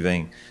of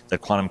believing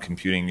that quantum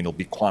computing, it'll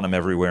be quantum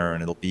everywhere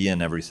and it'll be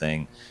in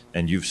everything.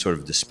 And you've sort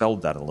of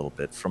dispelled that a little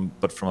bit.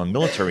 But from a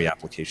military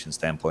application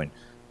standpoint,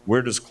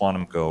 where does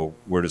quantum go?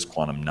 Where does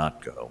quantum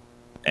not go?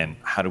 And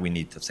how do we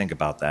need to think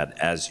about that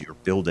as you're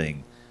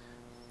building,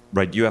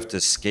 right? You have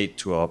to skate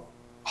to a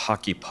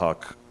hockey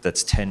puck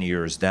that's 10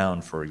 years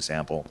down, for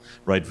example,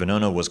 right?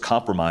 Venona was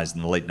compromised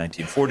in the late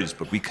 1940s,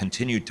 but we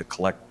continued to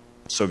collect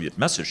Soviet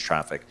message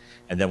traffic,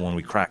 and then when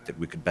we cracked it,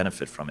 we could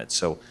benefit from it.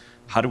 So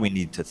how do we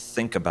need to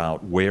think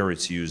about where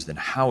it's used and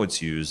how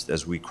it's used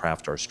as we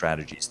craft our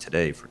strategies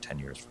today for 10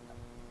 years from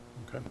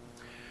now? Okay.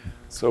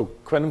 So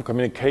quantum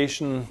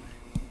communication,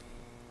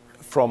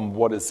 from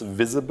what is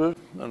visible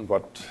and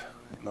what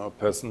a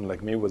person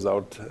like me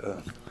without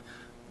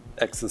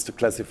access to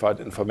classified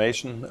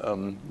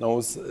information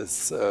knows,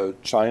 is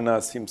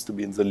China seems to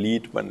be in the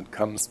lead when it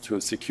comes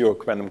to secure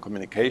quantum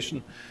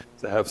communication.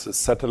 They have this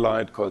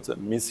satellite called the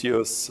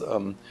Misius,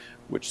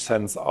 which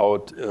sends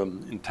out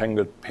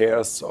entangled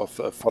pairs of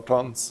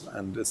photons.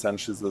 And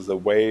essentially, the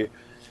way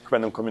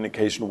quantum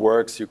communication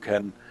works, you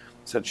can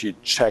essentially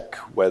check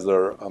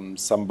whether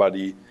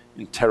somebody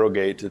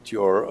interrogated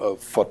your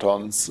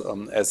photons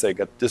as they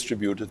get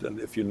distributed. And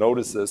if you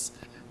notice this,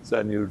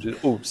 then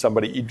you,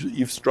 somebody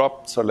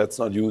eavesdropped, so let's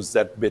not use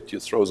that bit. You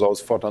throw those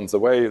photons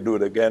away, you do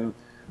it again,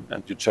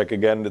 and you check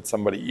again, did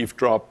somebody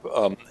eavesdrop?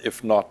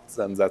 If not,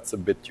 then that's a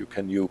bit you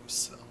can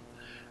use.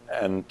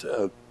 And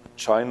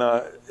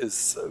China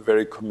is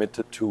very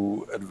committed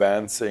to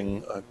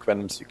advancing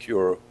quantum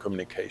secure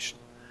communication.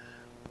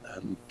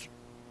 And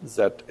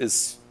that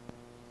is,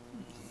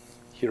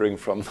 hearing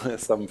from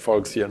some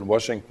folks here in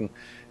Washington,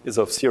 is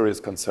of serious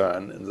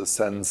concern in the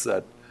sense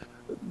that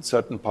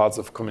certain parts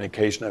of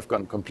communication have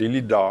gone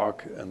completely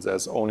dark, and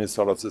there's only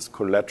sort of this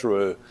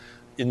collateral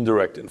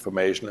indirect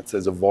information. Let's say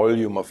the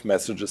volume of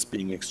messages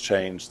being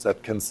exchanged,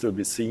 that can still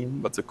be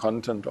seen, but the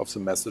content of the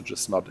message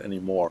is not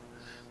anymore.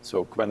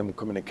 So quantum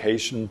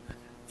communication,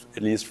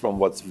 at least from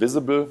what's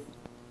visible,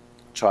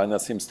 China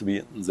seems to be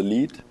in the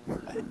lead.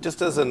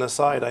 Just as an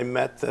aside, I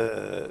met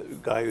the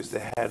guy who's the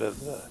head of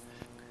the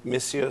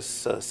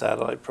Misius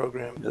satellite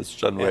program. It's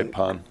John Ray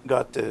Pan.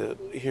 Got to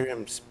hear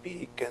him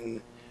speak,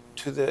 and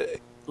to the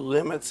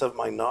limits of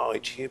my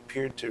knowledge, he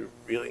appeared to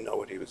really know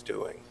what he was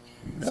doing.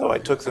 So I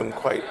took them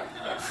quite,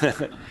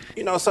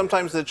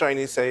 sometimes the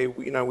Chinese say,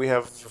 we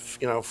have,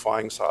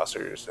 flying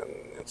saucers, and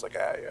it's like,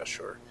 yeah,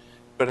 sure.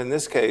 But in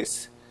this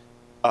case,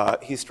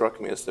 he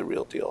struck me as the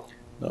real deal.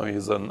 No,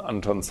 he's an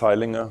Anton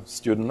Zeilinger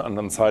student.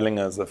 Anton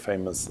Zeilinger is a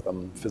famous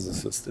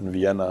physicist in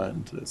Vienna,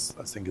 and is,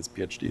 I think, his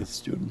PhD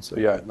student. So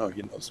yeah, no,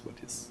 he knows what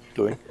he's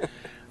doing.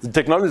 The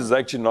technology is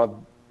actually not,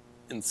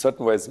 in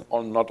certain ways,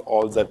 not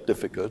all that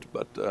difficult,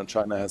 but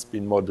China has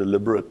been more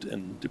deliberate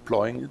in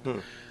deploying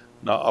it.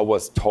 Now, I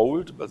was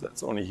told, but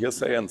that's only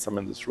hearsay, and some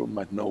in this room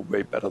might know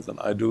way better than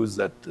I do,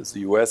 that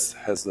the US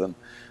has a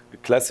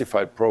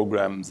classified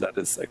program that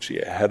is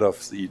actually ahead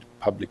of the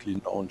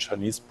publicly known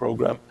Chinese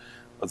program.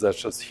 But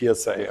that's just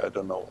hearsay. I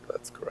don't know if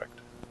that's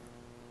correct.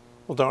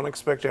 Well, don't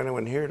expect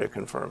anyone here to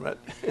confirm it.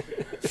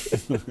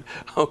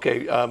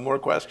 Okay, more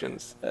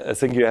questions. I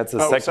think you had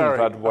the second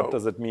part. What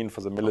does it mean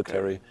for the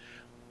military? Okay.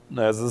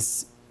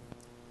 There's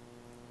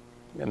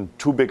in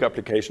 2 big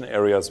application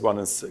areas. One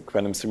is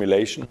quantum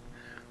simulation.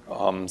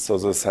 So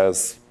this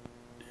has,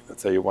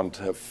 let's say you want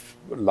to have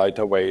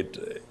lighter weight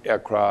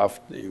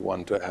aircraft. You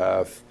want to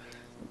have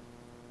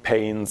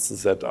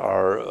panes that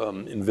are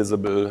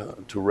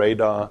invisible to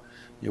radar.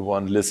 You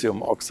want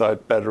lithium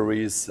oxide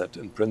batteries that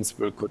in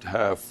principle could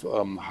have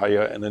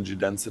higher energy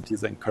density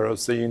than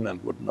kerosene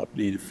and would not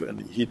leave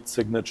any heat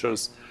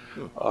signatures.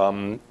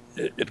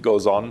 It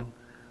goes on.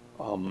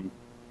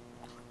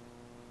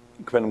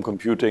 Quantum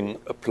computing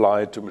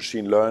applied to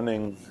machine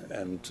learning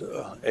and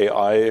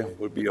AI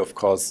will be, of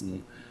course,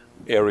 an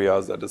area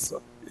that is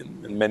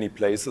in many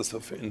places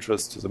of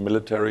interest to the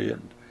military.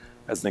 And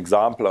as an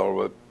example, I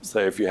would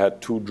say if you had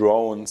 2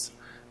 drones,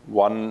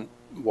 one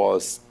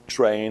was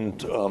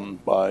trained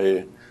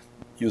by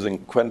using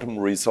quantum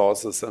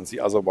resources and the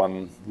other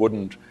one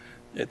wouldn't,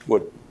 it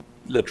would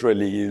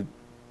literally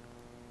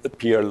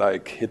appear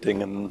like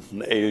hitting an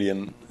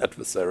alien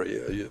adversary.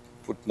 You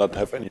would not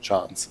have any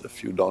chance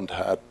if you don't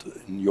have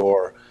in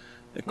your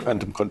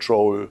quantum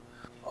control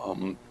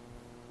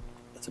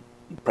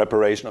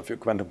preparation of your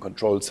quantum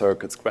control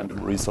circuits,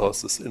 quantum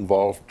resources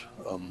involved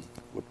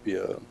would be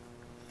a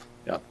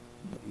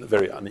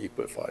very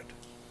unequal fight.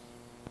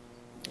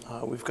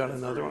 We've got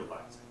another one.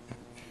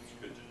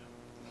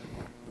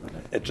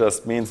 It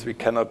just means we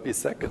cannot be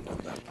second on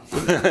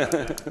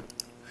that.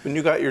 When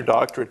you got your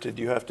doctorate, did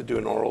you have to do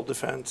an oral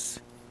defense?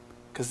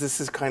 Because this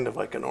is kind of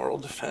like an oral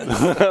defense.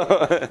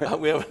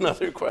 We have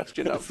another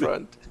question up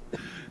front.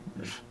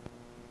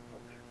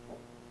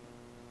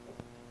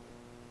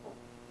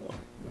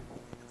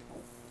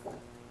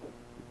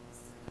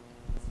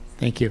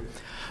 Thank you.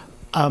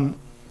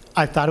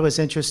 I thought it was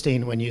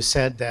interesting when you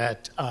said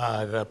that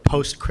the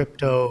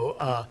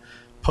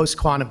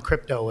post-quantum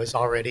crypto was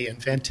already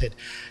invented.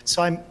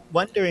 So I'm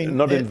wondering...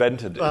 Not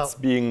invented, it's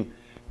being...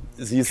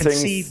 These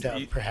conceived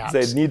things, of, perhaps.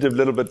 They need a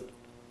little bit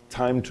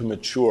time to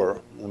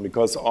mature,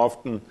 because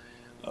often,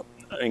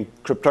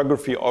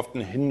 cryptography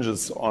often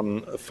hinges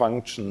on a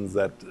function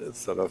that is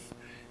sort of,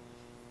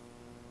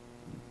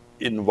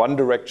 in one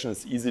direction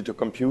is easy to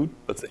compute,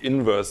 but the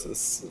inverse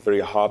is very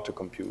hard to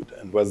compute.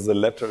 And whether the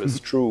latter is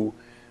true,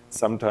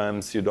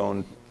 sometimes you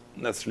don't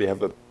necessarily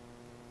have a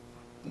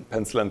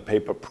pencil and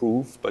paper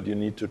proof, but you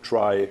need to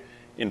try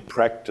in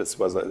practice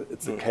whether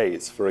it's the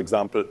case. For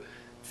example,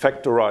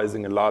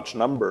 factorizing a large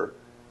number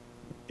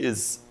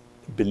is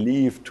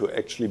believed to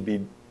actually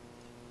be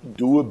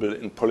doable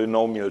in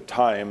polynomial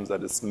time,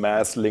 that is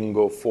math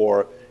lingo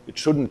for it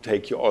shouldn't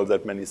take you all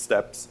that many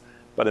steps.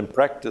 But in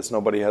practice,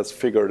 nobody has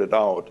figured it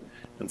out.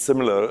 And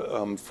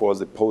similar for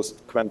the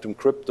post-quantum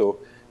crypto,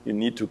 you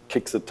need to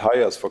kick the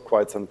tires for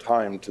quite some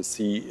time to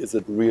see, is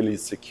it really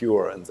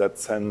secure? In that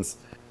sense,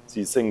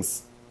 these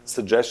things,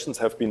 suggestions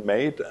have been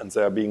made and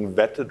they are being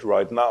vetted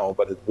right now,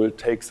 but it will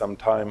take some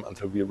time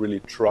until we really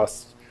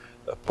trust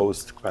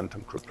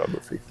post-quantum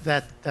cryptography.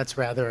 That's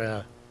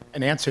rather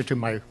an answer to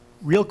my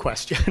real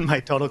question, my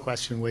total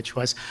question, which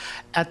was,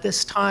 at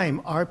this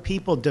time, are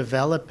people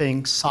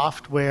developing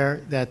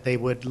software that they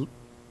would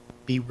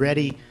be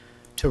ready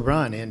to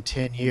run in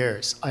 10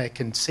 years? I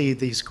can see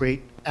these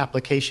great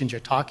applications you're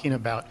talking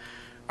about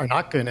are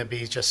not going to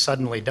be just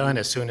suddenly done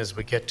as soon as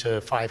we get to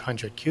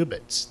 500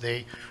 qubits.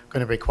 They're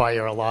going to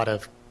require a lot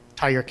of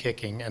tire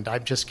kicking. And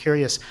I'm just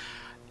curious,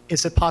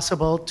 is it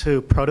possible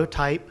to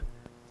prototype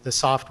the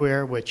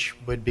software which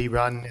would be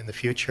run in the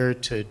future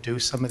to do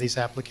some of these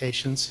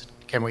applications?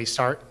 Can we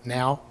start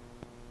now?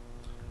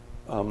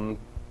 In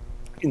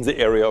the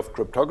area of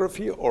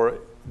cryptography or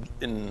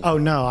in... Oh,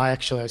 no, I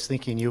was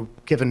thinking you've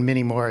given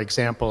many more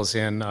examples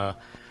in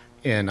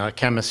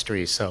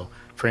chemistry. So,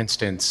 for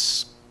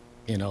instance,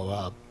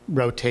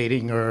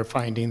 rotating or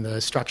finding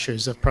the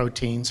structures of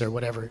proteins or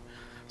whatever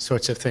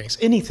sorts of things.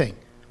 Anything.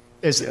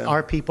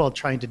 Are people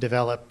trying to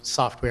develop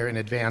software in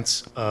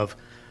advance of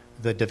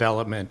the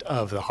development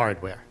of the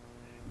hardware?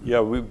 Yeah,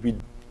 we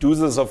do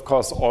this, of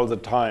course, all the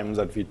time,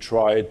 that we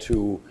try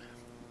to,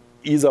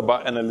 either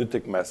by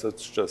analytic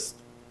methods, just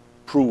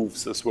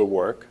prove this will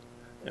work.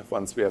 If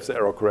once we have the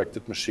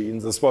error-corrected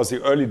machines. This was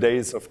the early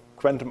days of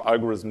quantum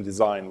algorithm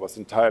design, was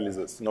entirely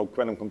this. No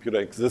quantum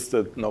computer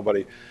existed,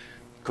 nobody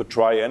could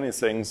try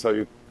anything, so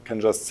you can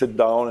just sit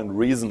down and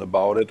reason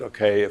about it.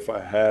 Okay, if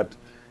I had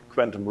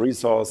quantum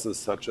resources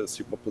such as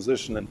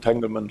superposition,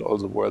 entanglement, all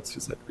the words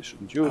you said we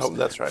shouldn't use. Oh,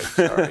 that's right,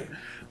 sorry.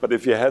 But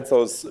if you had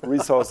those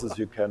resources,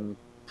 you can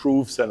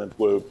prove then it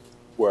will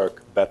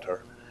work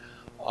better.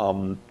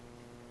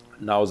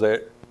 Now,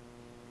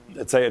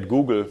 let's say at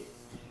Google,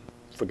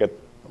 forget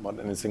about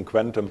anything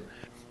quantum,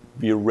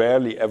 we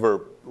rarely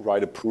ever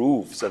write a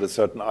proof that a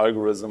certain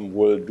algorithm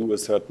will do a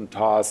certain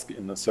task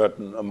in a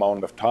certain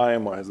amount of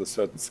time or has a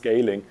certain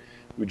scaling.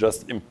 We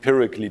just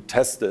empirically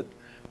test it.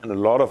 And a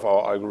lot of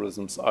our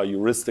algorithms are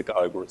heuristic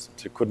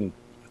algorithms. You couldn't,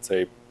 let's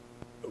say,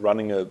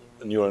 running a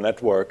neural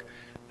network,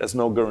 there's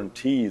no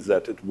guarantee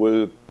that it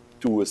will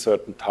do a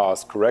certain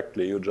task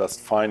correctly. You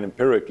just find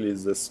empirically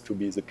this to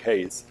be the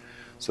case.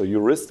 So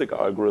heuristic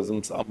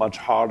algorithms are much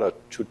harder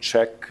to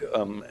check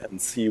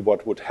and see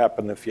what would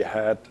happen if you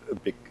had a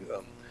big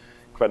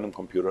quantum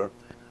computer.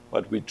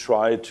 But we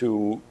try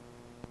to,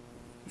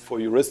 for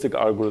heuristic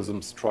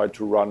algorithms, try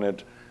to run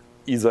it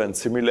either in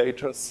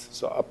simulators,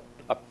 so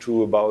up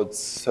to about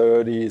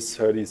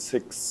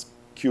 36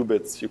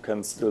 qubits, you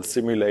can still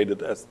simulate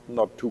it as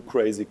not too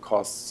crazy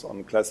costs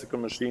on classical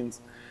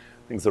machines.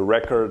 I think the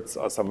records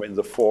are somewhere in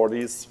the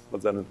 40s,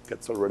 but then it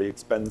gets already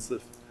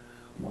expensive.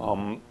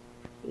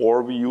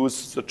 Or we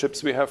use the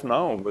chips we have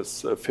now with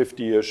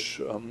 50-ish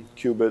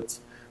qubits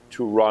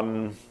to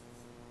run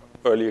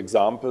early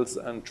examples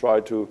and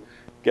try to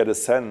get a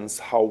sense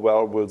how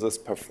well will this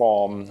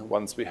perform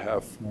once we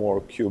have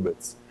more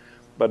qubits.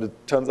 But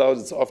it turns out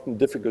it's often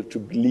difficult to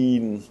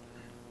glean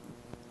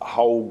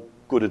how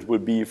good it will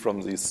be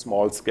from these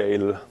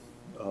small-scale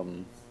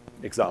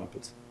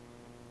examples.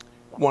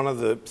 One of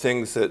the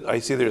things that I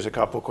see, there's a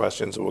couple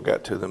questions, and we'll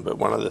get to them, but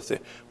one of the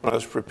things, when I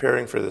was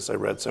preparing for this, I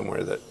read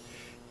somewhere that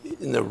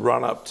in the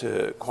run-up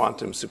to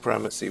quantum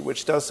supremacy,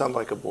 which does sound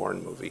like a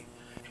Bourne movie,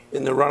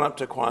 in the run-up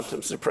to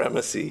quantum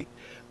supremacy,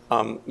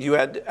 you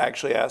had to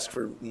actually ask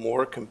for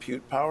more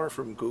compute power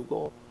from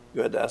Google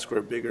you had to ask for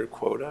a bigger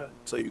quota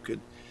so you could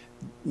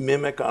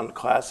mimic on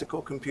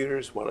classical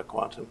computers what a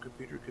quantum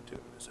computer could do.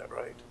 Is that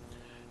right?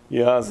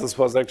 Yeah, this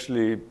was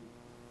actually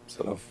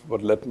sort of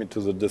what led me to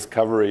the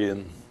discovery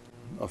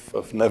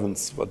of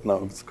Neven's, what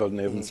now it's called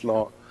Neven's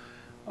law,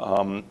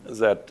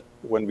 that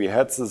when we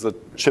had this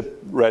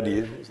chip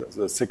ready,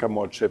 the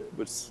Sycamore chip,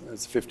 which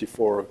is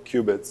 54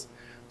 qubits,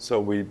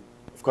 so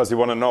of course you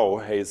want to know,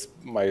 hey, is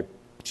my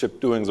chip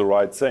doing the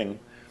right thing?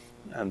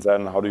 And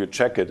then how do you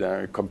check it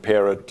and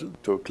compare it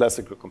to a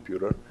classical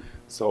computer?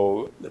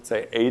 So let's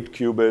say 8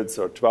 qubits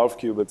or 12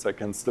 qubits I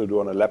can still do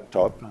on a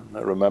laptop. And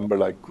I remember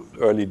like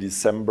early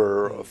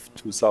December of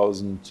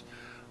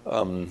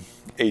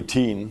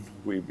 2018,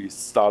 we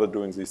started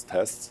doing these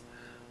tests.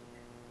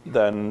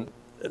 Then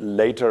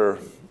later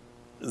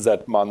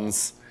that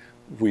month,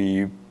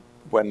 we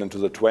went into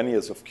the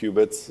 20th of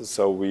qubits.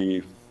 So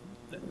we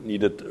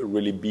needed a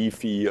really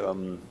beefy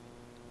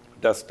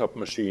desktop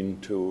machine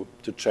to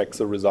check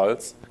the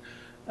results.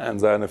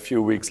 And then a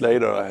few weeks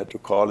later, I had to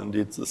call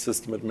indeed the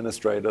system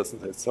administrators and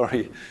say,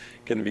 sorry,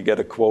 can we get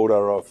a quota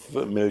of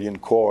 1 million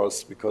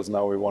cores? Because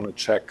now we want to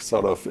check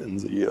sort of in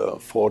the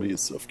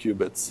 40s of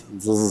qubits. And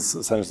this is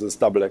essentially this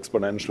double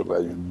exponential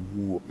value.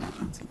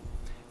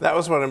 That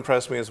was what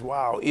impressed me is,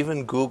 wow,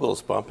 even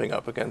Google's bumping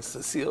up against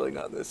the ceiling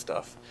on this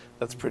stuff.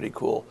 That's pretty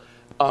cool.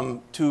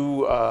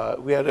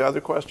 We had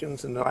other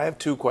questions, and I have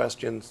 2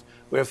 questions.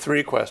 We have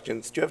 3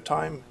 questions. Do you have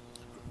time?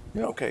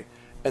 Yeah. Okay.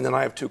 And then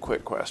I have 2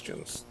 quick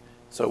questions.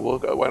 So we'll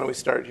go, why don't we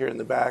start here in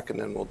the back, and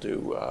then we'll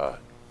do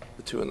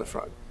the 2 in the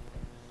front.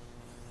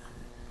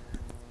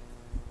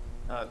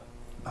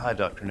 Hi,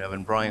 Dr.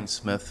 Neven. Brian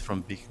Smith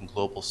from Beacon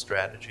Global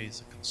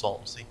Strategies, a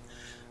consultancy.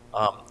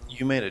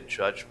 You made a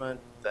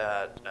judgment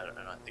that,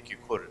 and I think you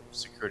quoted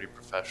security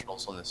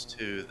professionals on this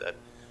too, that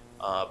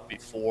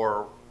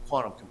before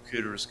quantum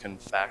computers can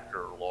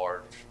factor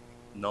large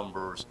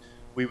numbers,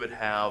 we would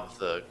have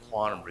the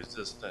quantum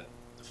resistant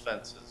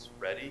defenses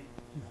ready.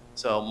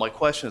 So my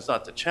question is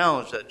not to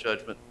challenge that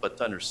judgment, but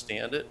to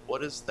understand it.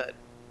 What is that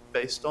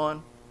based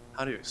on?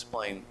 How do you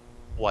explain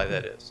why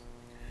that is?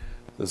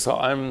 So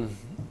I'm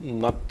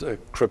not a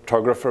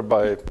cryptographer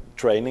by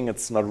training.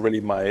 It's not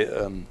really my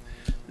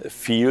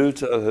field.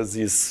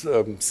 These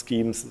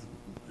schemes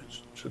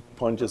should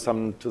point you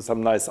to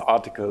some nice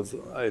articles.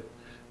 I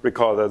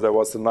recall that there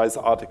was a nice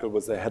article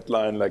with a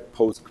headline like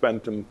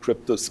post-quantum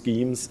crypto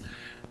schemes.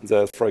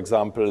 There's, for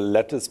example,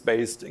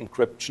 lattice-based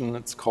encryption,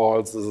 it's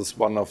called. This is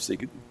one of the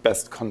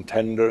best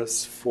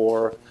contenders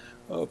for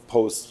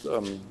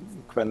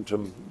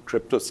post-quantum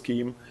crypto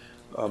scheme.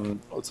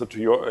 Also, to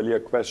your earlier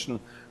question,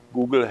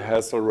 Google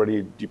has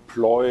already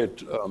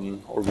deployed,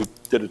 or we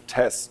did a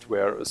test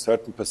where a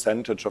certain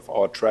percentage of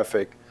our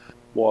traffic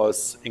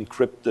was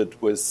encrypted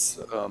with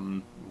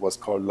what's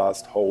called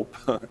last hope,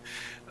 or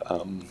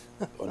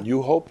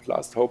new hope,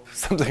 last hope,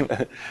 something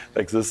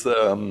like this.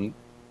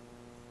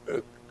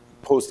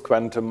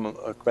 Post-quantum,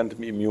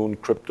 quantum immune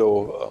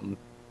crypto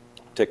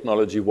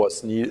technology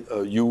was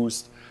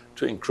used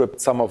to encrypt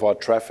some of our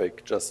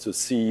traffic just to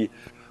see,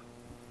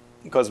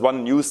 because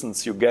one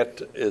nuisance you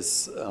get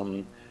is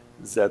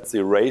that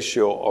the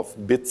ratio of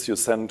bits you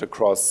send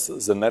across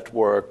the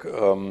network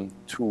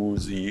to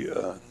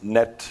the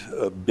net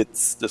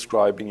bits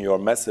describing your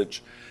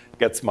message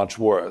gets much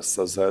worse.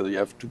 So you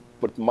have to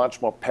put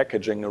much more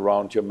packaging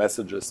around your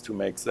messages to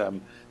make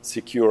them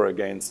secure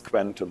against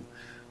quantum.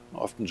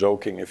 Often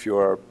joking, if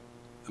you're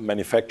a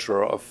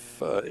manufacturer of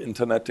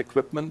internet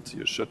equipment,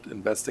 you should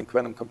invest in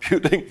quantum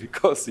computing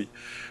because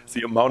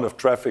the amount of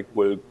traffic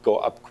will go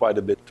up quite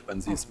a bit when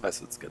these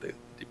methods get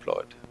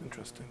deployed.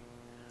 Interesting.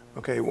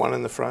 Okay, 1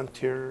 in the front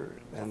here,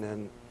 and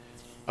then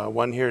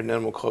 1 here, and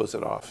then we'll close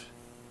it off.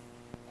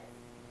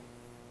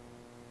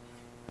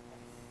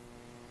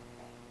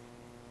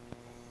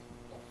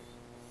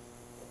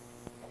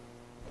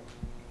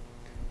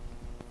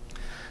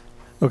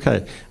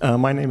 Okay,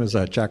 my name is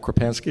Jack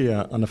Krapansky,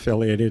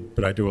 unaffiliated,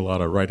 but I do a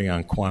lot of writing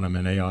on quantum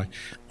and AI.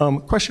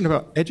 Question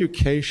about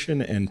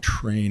education and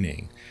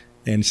training.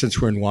 And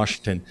since we're in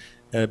Washington,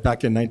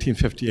 back in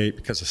 1958,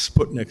 because of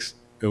Sputnik,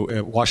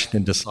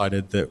 Washington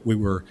decided that we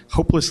were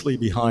hopelessly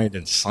behind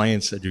in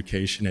science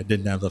education and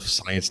didn't have enough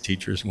science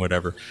teachers and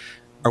whatever.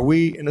 Are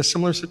we in a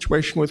similar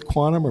situation with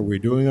quantum? Are we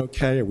doing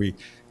okay? Are we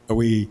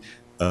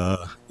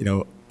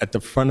at the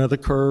front of the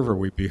curve? Are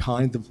we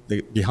behind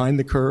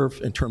the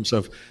curve in terms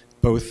of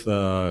both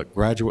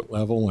graduate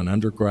level and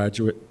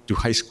undergraduate? Do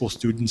high school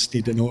students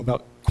need to know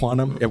about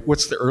quantum?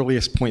 What's the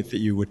earliest point that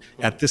you would,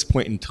 at this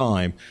point in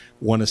time,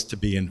 want us to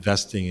be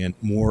investing in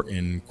more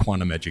in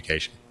quantum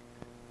education?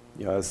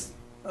 Yes,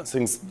 I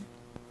think,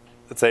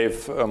 let's say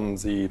if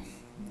the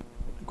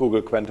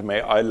Google Quantum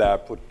AI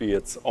Lab would be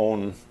its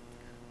own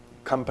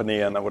company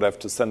and I would have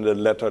to send a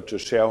letter to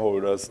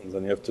shareholders and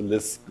then you have to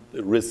list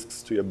the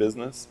risks to your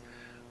business.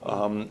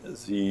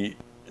 The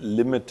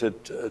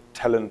limited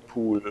talent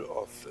pool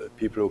of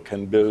people who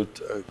can build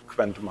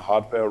quantum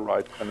hardware,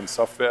 write quantum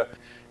software,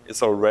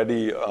 is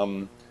already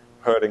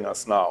hurting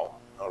us now.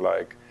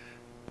 Like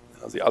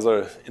the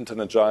other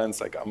internet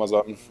giants like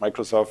Amazon,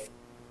 Microsoft,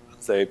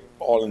 they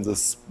all in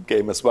this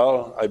game as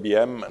well.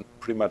 IBM and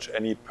pretty much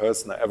any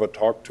person I ever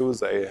talked to,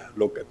 they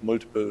look at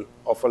multiple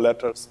offer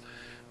letters,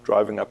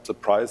 driving up the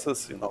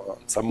prices. You know,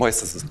 in some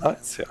ways this is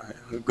nice,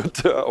 yeah,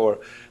 good, or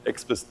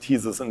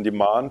expertise is in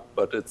demand,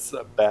 but it's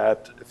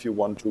bad if you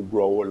want to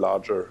grow a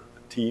larger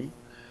team.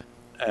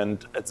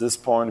 And at this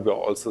point, we're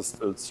also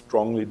still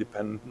strongly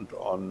dependent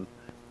on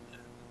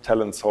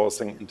talent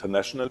sourcing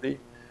internationally.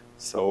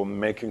 So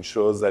making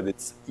sure that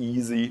it's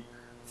easy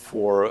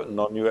for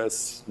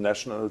non-US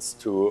nationals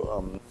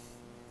to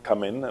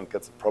come in and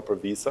get the proper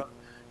visa.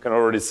 You can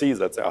already see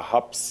that there are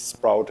hubs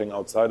sprouting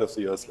outside of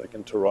the US, like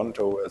in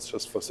Toronto. It's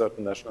just for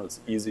certain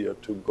nationals easier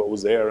to go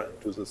there and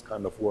do this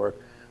kind of work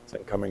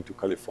than coming to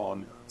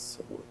California.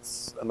 So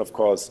it's, and of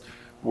course,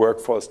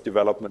 workforce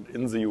development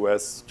in the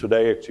US.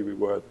 Today, actually, we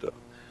were at the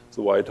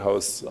White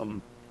House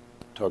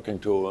talking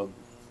to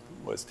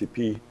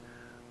OSTP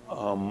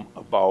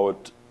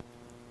about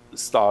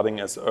starting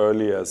as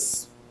early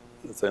as,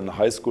 let's say, in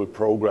high school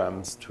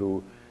programs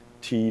to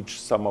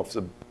teach some of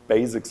the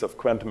basics of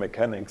quantum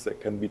mechanics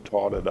that can be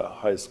taught at a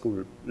high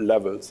school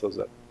level, so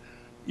that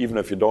even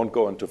if you don't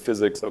go into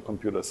physics or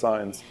computer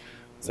science,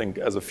 I think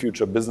as a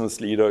future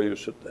business leader, you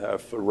should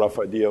have a rough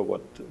idea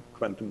what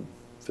quantum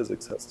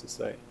physics has to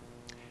say.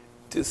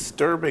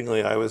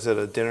 Disturbingly, I was at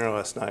a dinner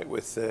last night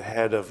with the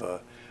head of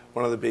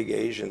one of the big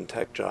Asian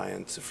tech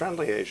giants, a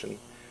friendly Asian,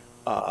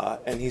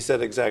 and he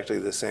said exactly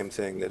the same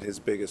thing, that his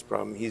biggest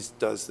problem, he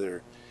does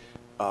their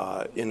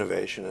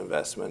innovation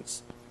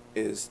investments,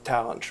 is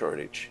talent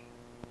shortage,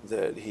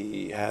 that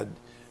he had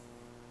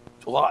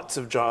lots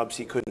of jobs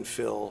he couldn't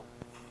fill.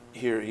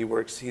 Here he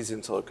works, he's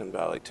in Silicon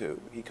Valley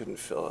too, he couldn't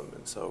fill them.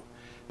 And so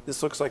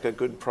this looks like a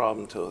good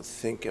problem to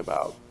think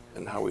about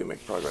and how we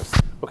make progress.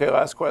 Okay,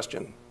 last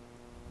question.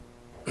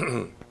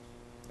 No,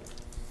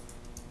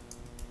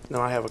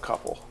 I have a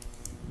couple,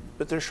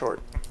 but they're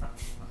short.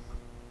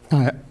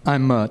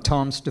 I'm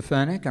Tom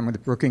Stefanik. I'm with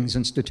the Brookings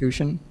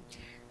Institution.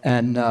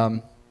 And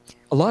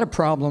a lot of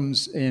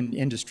problems in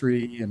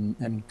industry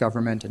and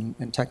government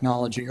and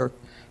technology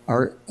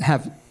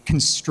have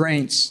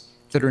constraints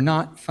that are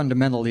not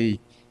fundamentally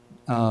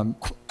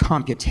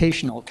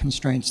computational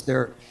constraints.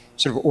 They're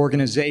sort of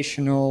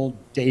organizational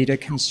data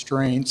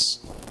constraints.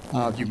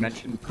 You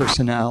mentioned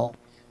personnel.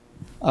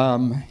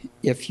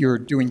 If you're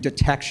doing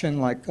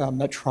detection like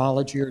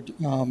metrology, or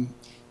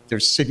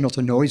there's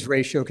signal-to-noise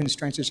ratio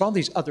constraints. There's all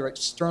these other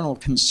external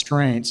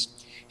constraints.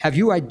 Have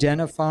you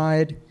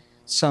identified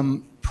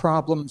some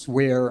problems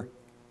where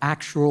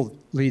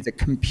actually the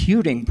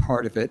computing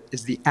part of it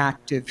is the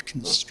active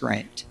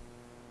constraint?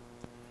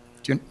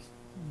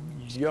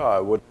 Yeah, I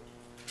would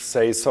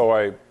say so.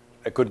 I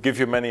could give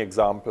you many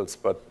examples,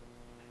 but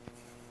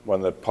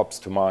one that pops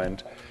to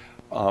mind.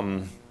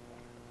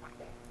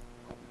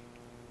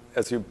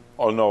 As you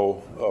all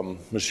know,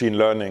 machine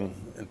learning,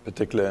 in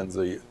particular in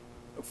the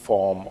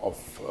form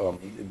of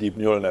deep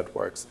neural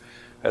networks,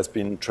 has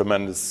been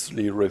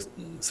tremendously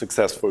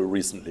successful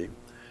recently.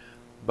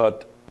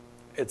 But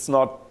it's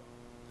not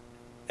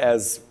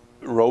as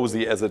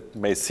rosy as it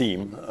may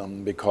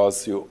seem,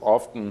 because you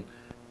often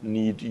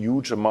need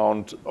huge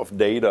amount of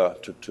data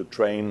to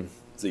train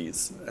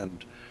these.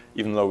 And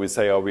even though we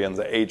say, are we in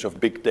the age of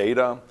big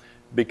data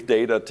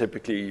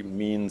typically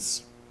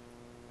means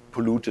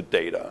polluted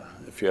data.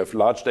 If you have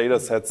large data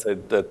sets,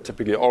 that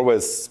typically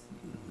always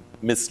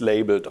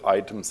mislabeled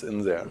items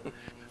in there.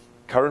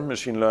 Current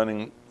machine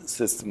learning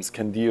systems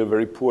can deal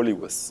very poorly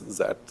with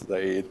that.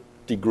 They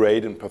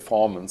degrade in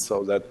performance,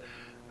 so that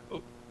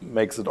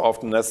makes it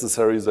often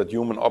necessary that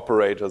human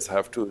operators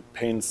have to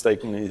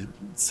painstakingly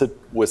sit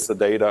with the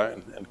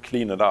data and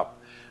clean it up,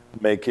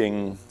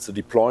 making the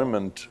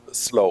deployment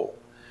slow.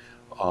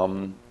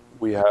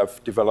 We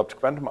have developed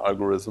quantum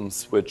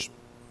algorithms which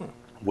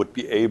would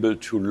be able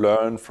to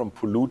learn from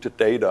polluted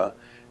data,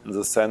 in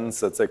the sense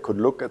that they could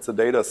look at the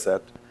data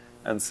set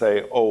and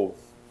say, oh,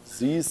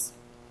 these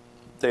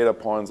data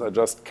points I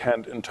just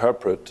can't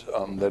interpret.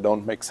 They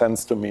don't make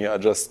sense to me. I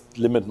just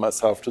limit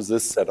myself to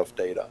this set of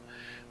data.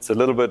 It's a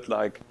little bit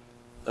like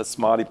a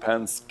smarty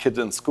pants kid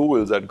in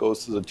school that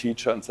goes to the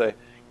teacher and say,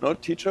 no,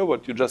 teacher,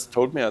 what you just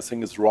told me I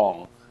think is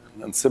wrong.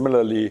 And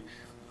similarly,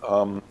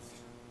 a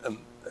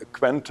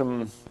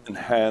quantum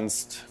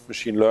enhanced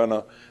machine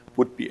learner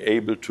would be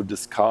able to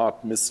discard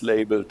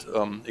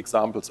mislabeled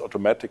examples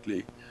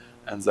automatically.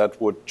 And that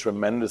would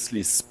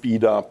tremendously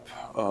speed up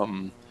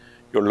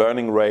your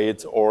learning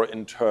rate, or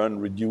in turn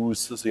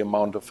reduce the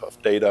amount of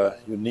data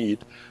you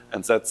need.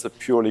 And that's a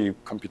purely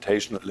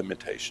computational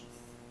limitation.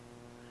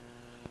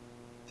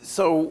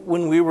 So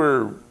when we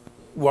were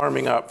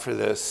warming up for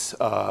this,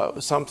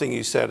 something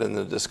you said in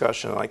the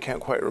discussion, and I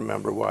can't quite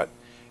remember what,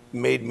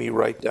 made me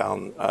write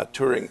down a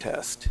Turing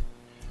test.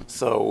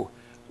 So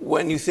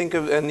when you think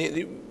of, and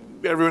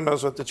everyone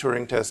knows what the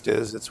Turing test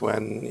is. It's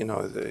when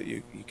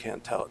you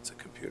can't tell it's a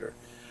computer.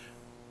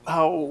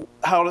 How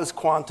does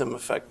quantum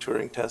affect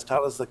Turing test?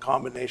 How does the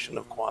combination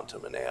of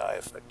quantum and AI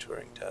affect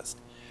Turing test?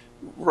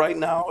 Right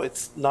now,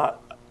 it's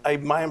not.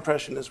 My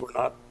impression is we're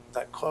not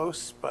that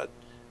close. But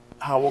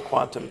how will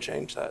quantum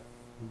change that?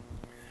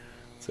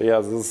 So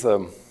yeah, this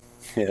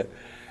yeah,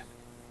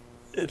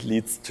 it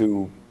leads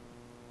to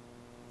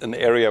an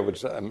area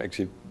which I'm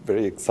actually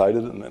very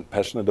excited and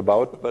passionate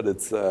about, but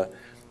it's a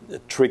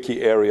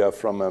tricky area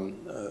from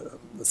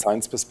a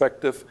science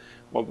perspective.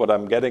 What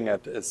I'm getting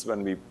at is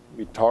when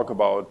we talk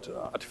about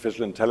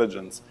artificial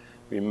intelligence,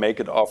 we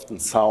make it often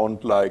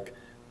sound like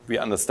we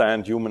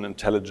understand human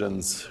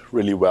intelligence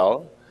really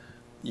well,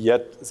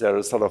 yet there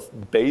are sort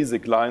of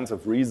basic lines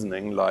of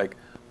reasoning like,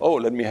 oh,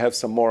 let me have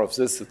some more of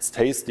this, it's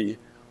tasty,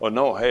 or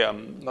no, hey,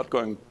 I'm not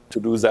going to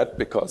do that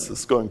because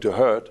it's going to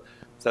hurt.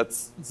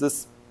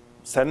 This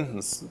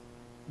sentence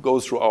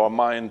goes through our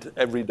mind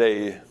every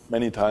day,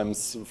 many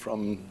times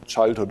from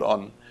childhood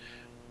on.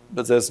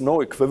 But there's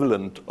no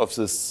equivalent of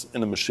this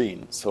in a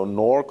machine. So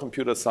nor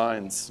computer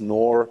science,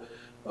 nor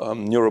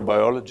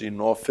neurobiology,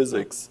 nor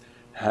physics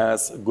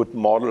has a good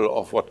model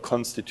of what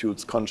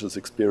constitutes conscious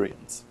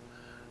experience.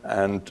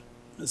 And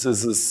this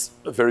is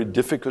a very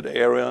difficult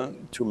area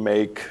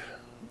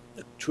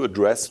to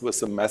address with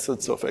the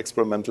methods of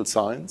experimental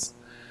science.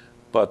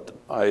 But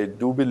I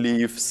do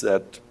believe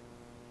that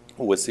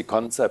with the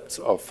concepts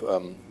of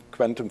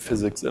quantum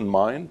physics in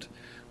mind,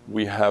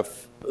 we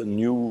have a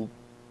new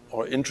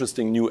or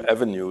interesting new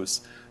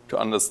avenues to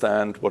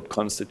understand what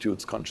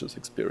constitutes conscious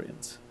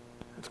experience.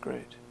 That's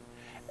great.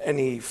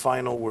 Any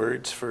final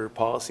words for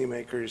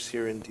policymakers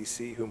here in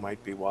DC who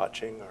might be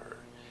watching, or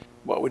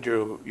what would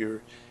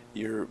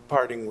your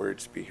parting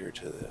words be here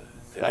to the?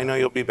 I know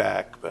you'll be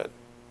back, but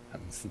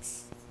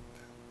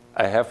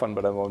I have one,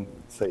 but I won't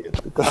say it.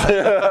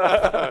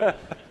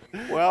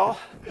 Well,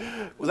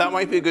 that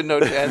might be a good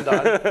note to end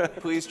on.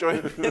 Please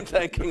join me in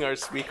thanking our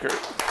speaker.